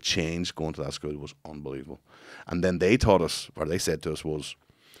the change going to that school was unbelievable. And then they taught us, or they said to us, was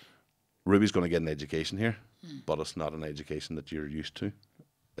Ruby's going to get an education here, but it's not an education that you're used to.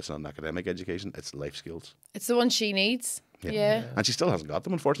 It's not an academic education, it's life skills. It's the one she needs. Yeah. And she still hasn't got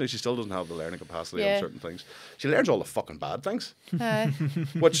them, unfortunately. She still doesn't have the learning capacity on certain things. She learns all the fucking bad things,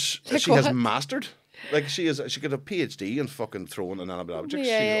 which she has mastered. Like she could have a PhD in fucking throwing inanimate objects.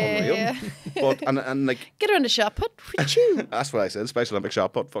 She's unreal. Yeah. But and like get her in the shot put. That's what I said. Special Olympic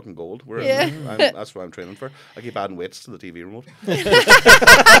shot put, fucking gold. That's what I'm training for. I keep adding weights to the TV remote.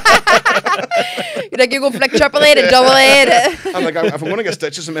 You're like, you're going for like triple eight and double eight. I'm like, if I'm going to get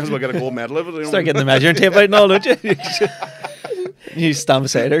stitches, I may as well get a gold medal. You know? Start getting the measuring tape out and all, don't you? You stand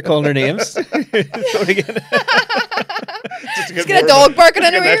beside her, calling her names. Just get a dog barking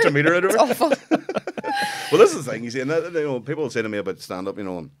in her ear. Extra meter out of her. It's awful. Well, this is the thing, you see, and you know, people say to me about stand-up, you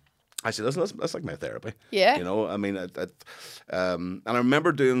know, I say, listen, that's like my therapy. Yeah. You know, I mean, and I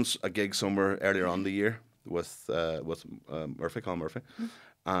remember doing a gig somewhere earlier on the year with Conor Murphy,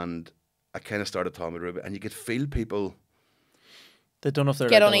 and I kind of started talking about Ruby, and you could feel people. They don't know if they're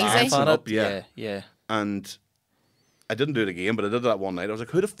get like uneasy. Up, yeah. And I didn't do it again, but I did that one night. I was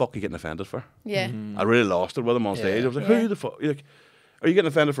like, who the fuck are you getting offended for? Yeah. I really lost it with him on stage. I was like, who the fuck? Like, are you getting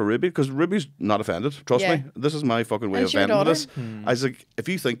offended for Ruby? Because Ruby's not offended. Trust me. This is my fucking way of ending this. I was like, if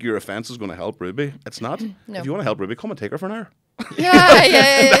you think your offence is going to help Ruby, it's not. No. If you want to help Ruby, come and take her for an hour.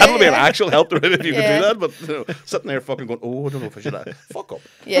 Yeah. That'll be an actual help to Ruby if you could do that. But you know, sitting there fucking going, oh, I don't know if I should. Fuck up.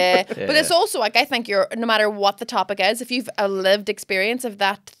 Yeah. But it's also like, I think no matter what the topic is, if you've a lived experience of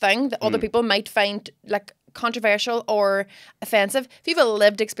that thing that other people might find like controversial or offensive, if you've a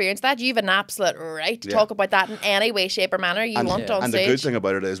lived experience that, you have an absolute right to talk about that in any way, shape or manner you want on and stage. The good thing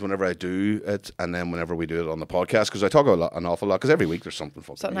about it is whenever I do it, and then whenever we do it on the podcast, because I talk an awful lot, because every week there's something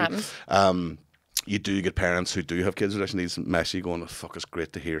happens. You do get parents who do have kids with additional needs messy going, oh, fuck, it's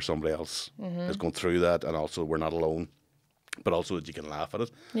great to hear somebody else is going through that, and also we're not alone, but also that you can laugh at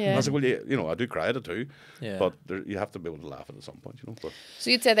it. Yeah. And I was like, well, you know, I do cry at it too, but you have to be able to laugh at it at some point, you know. But. So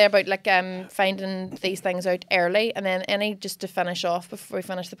you'd say there about like finding these things out early, and then any, just to finish off before we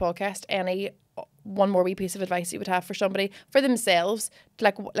finish the podcast, any one more wee piece of advice you would have for somebody for themselves,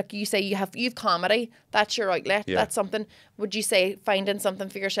 like you say you've comedy, that's your outlet, that's something. Would you say finding something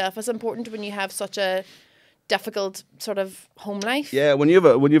for yourself is important when you have such a difficult sort of home life? Yeah, when you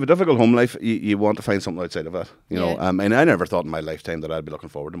have a difficult home life, you want to find something outside of that. You know, and I never thought in my lifetime that I'd be looking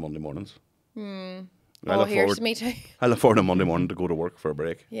forward to Monday mornings. Me too. I look forward to Monday morning to go to work for a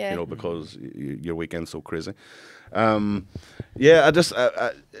break. Yeah. You know, because your weekend's so crazy.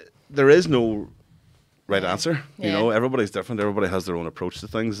 There is no right answer. You know, everybody's different. Everybody has their own approach to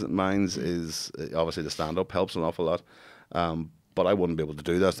things. Mine's is obviously the stand-up helps an awful lot. But I wouldn't be able to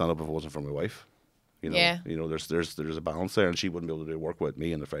do that stand-up if it wasn't for my wife. You know, there's a balance there, and she wouldn't be able to do work with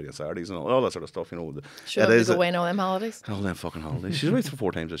me on the Friday and Saturdays and all that sort of stuff. You know, she'll be go away on all them holidays. All them fucking holidays. She's away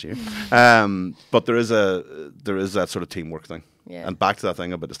 4 times this year. But there is that sort of teamwork thing. Yeah. And back to that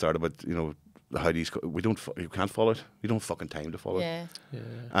thing about the start about, you know, how these you can't follow it. You don't have fucking time to follow it. Yeah.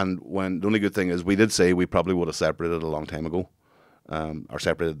 And when the only good thing is we did say we probably would have separated a long time ago, or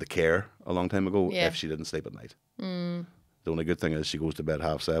separated the care a long time ago if she didn't sleep at night. The only good thing is she goes to bed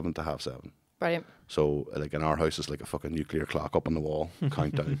 7:30 to 7:30. Brilliant. So, like in our house, it's like a fucking nuclear clock up on the wall,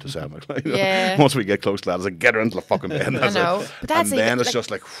 countdown to 7 o'clock. Yeah. Once we get close to that, it's like, get her into the fucking bed. That's I know. it. But that's and then even, it's like,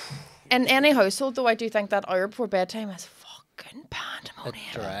 just like, in any household, though, I do think that hour before bedtime is fucking It pandemonium.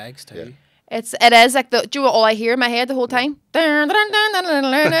 drags too. Yeah. It is like do you know what all I hear in my head the whole time? that's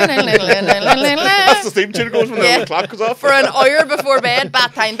the theme tune that goes when the clock goes off. For an hour before bed,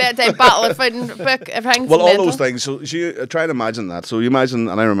 bedtime, battle, book, everything's Well, all mental. those things. So try and imagine that. So you imagine,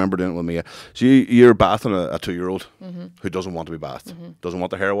 and I remember doing it with Mia. So you're bathing a 2-year-old who doesn't want to be bathed, doesn't want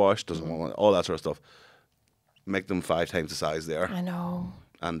their hair washed, doesn't want all that sort of stuff. Make them 5 times the size they are, I know.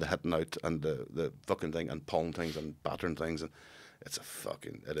 and the hitting out and the fucking thing and pulling things and battering things and. It's a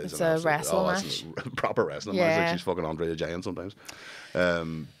fucking. It is It's an a absolute- wrestle it's a proper wrestling Yeah. match. Like she's fucking Andre the Giant sometimes.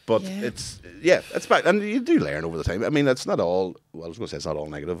 But Yeah. it's back, and you do learn over the time. I mean, it's not all. Well, I was going to say it's not all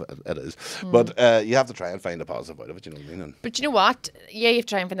negative. It is, but you have to try and find a positive out of it. You know what I mean? And But you know what? Yeah, you have to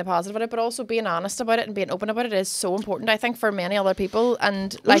try and find the positive in it, but also being honest about it and being open about it is so important, I think, for many other people.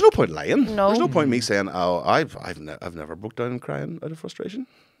 And like, there's no point lying. No. There's no point me saying, "Oh, I've never broke down and crying out of frustration."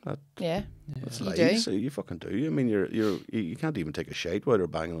 yeah, That's you lies. do. You fucking do. I mean, you can't even take a shite while they're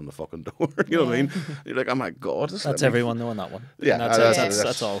banging on the fucking door. You know what I mean? You're like, oh my god, That's everyone knowing that one. Yeah,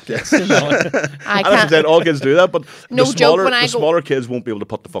 that's all kids. I And that's can't. it, all kids do that, but No the joke, smaller, when I the go- smaller kids won't be able to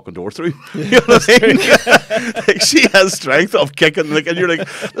put the fucking door through. You know what I mean? Like, she has strength of kicking, like, and you're like,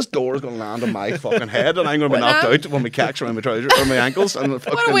 this door is going to land on my fucking head, and I'm going to be knocked out when my cacks around my trousers or my ankles. And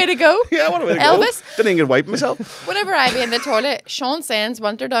What a way to go. Yeah, what a way to Elvis. go. Didn't even get wiped myself. Whenever I be in the toilet, Sean sends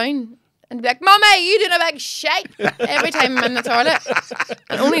Winter down and be like, "Mummy, you doing a big shite?" Every time I'm in the toilet.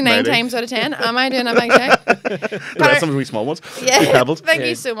 And only 9 Maybe. times out of 10 am I doing a big shite. The rest of them are wee small ones. Yeah. Pebbles. Thank Yeah.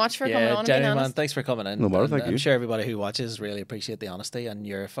 you so much for coming on and being Jenny, man, honest. thanks for coming in. No matter, And thank I'm you. sure everybody who watches really appreciate the honesty, and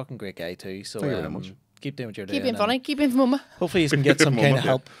you're a fucking great guy too. So Thank you very much. keep doing what you're Keep doing. being funny. and Keep being mama. Hopefully, you can get some kind Moment, of yeah.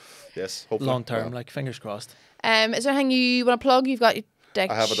 help Yes, hopefully. long term. Yeah. Like fingers crossed. Is there anything you want to plug? You've got your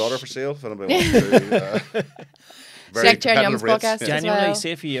dick. I have a daughter for sale. If anybody wants to. Very Check Chair competitive Yums rates. podcast. Yeah. Genuinely, well.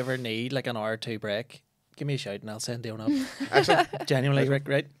 see if you ever need like an hour or 2 break, give me a shout and I'll send you one up. Excellent. Genuinely, Rick,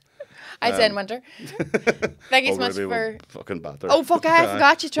 right? I said Winter. Thank you so much Already for. fucking batter. Oh fuck! I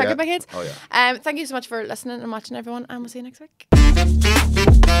forgot you triggered Yeah. my kids. Oh yeah. Thank you so much for listening and watching, everyone, and we'll see you next week.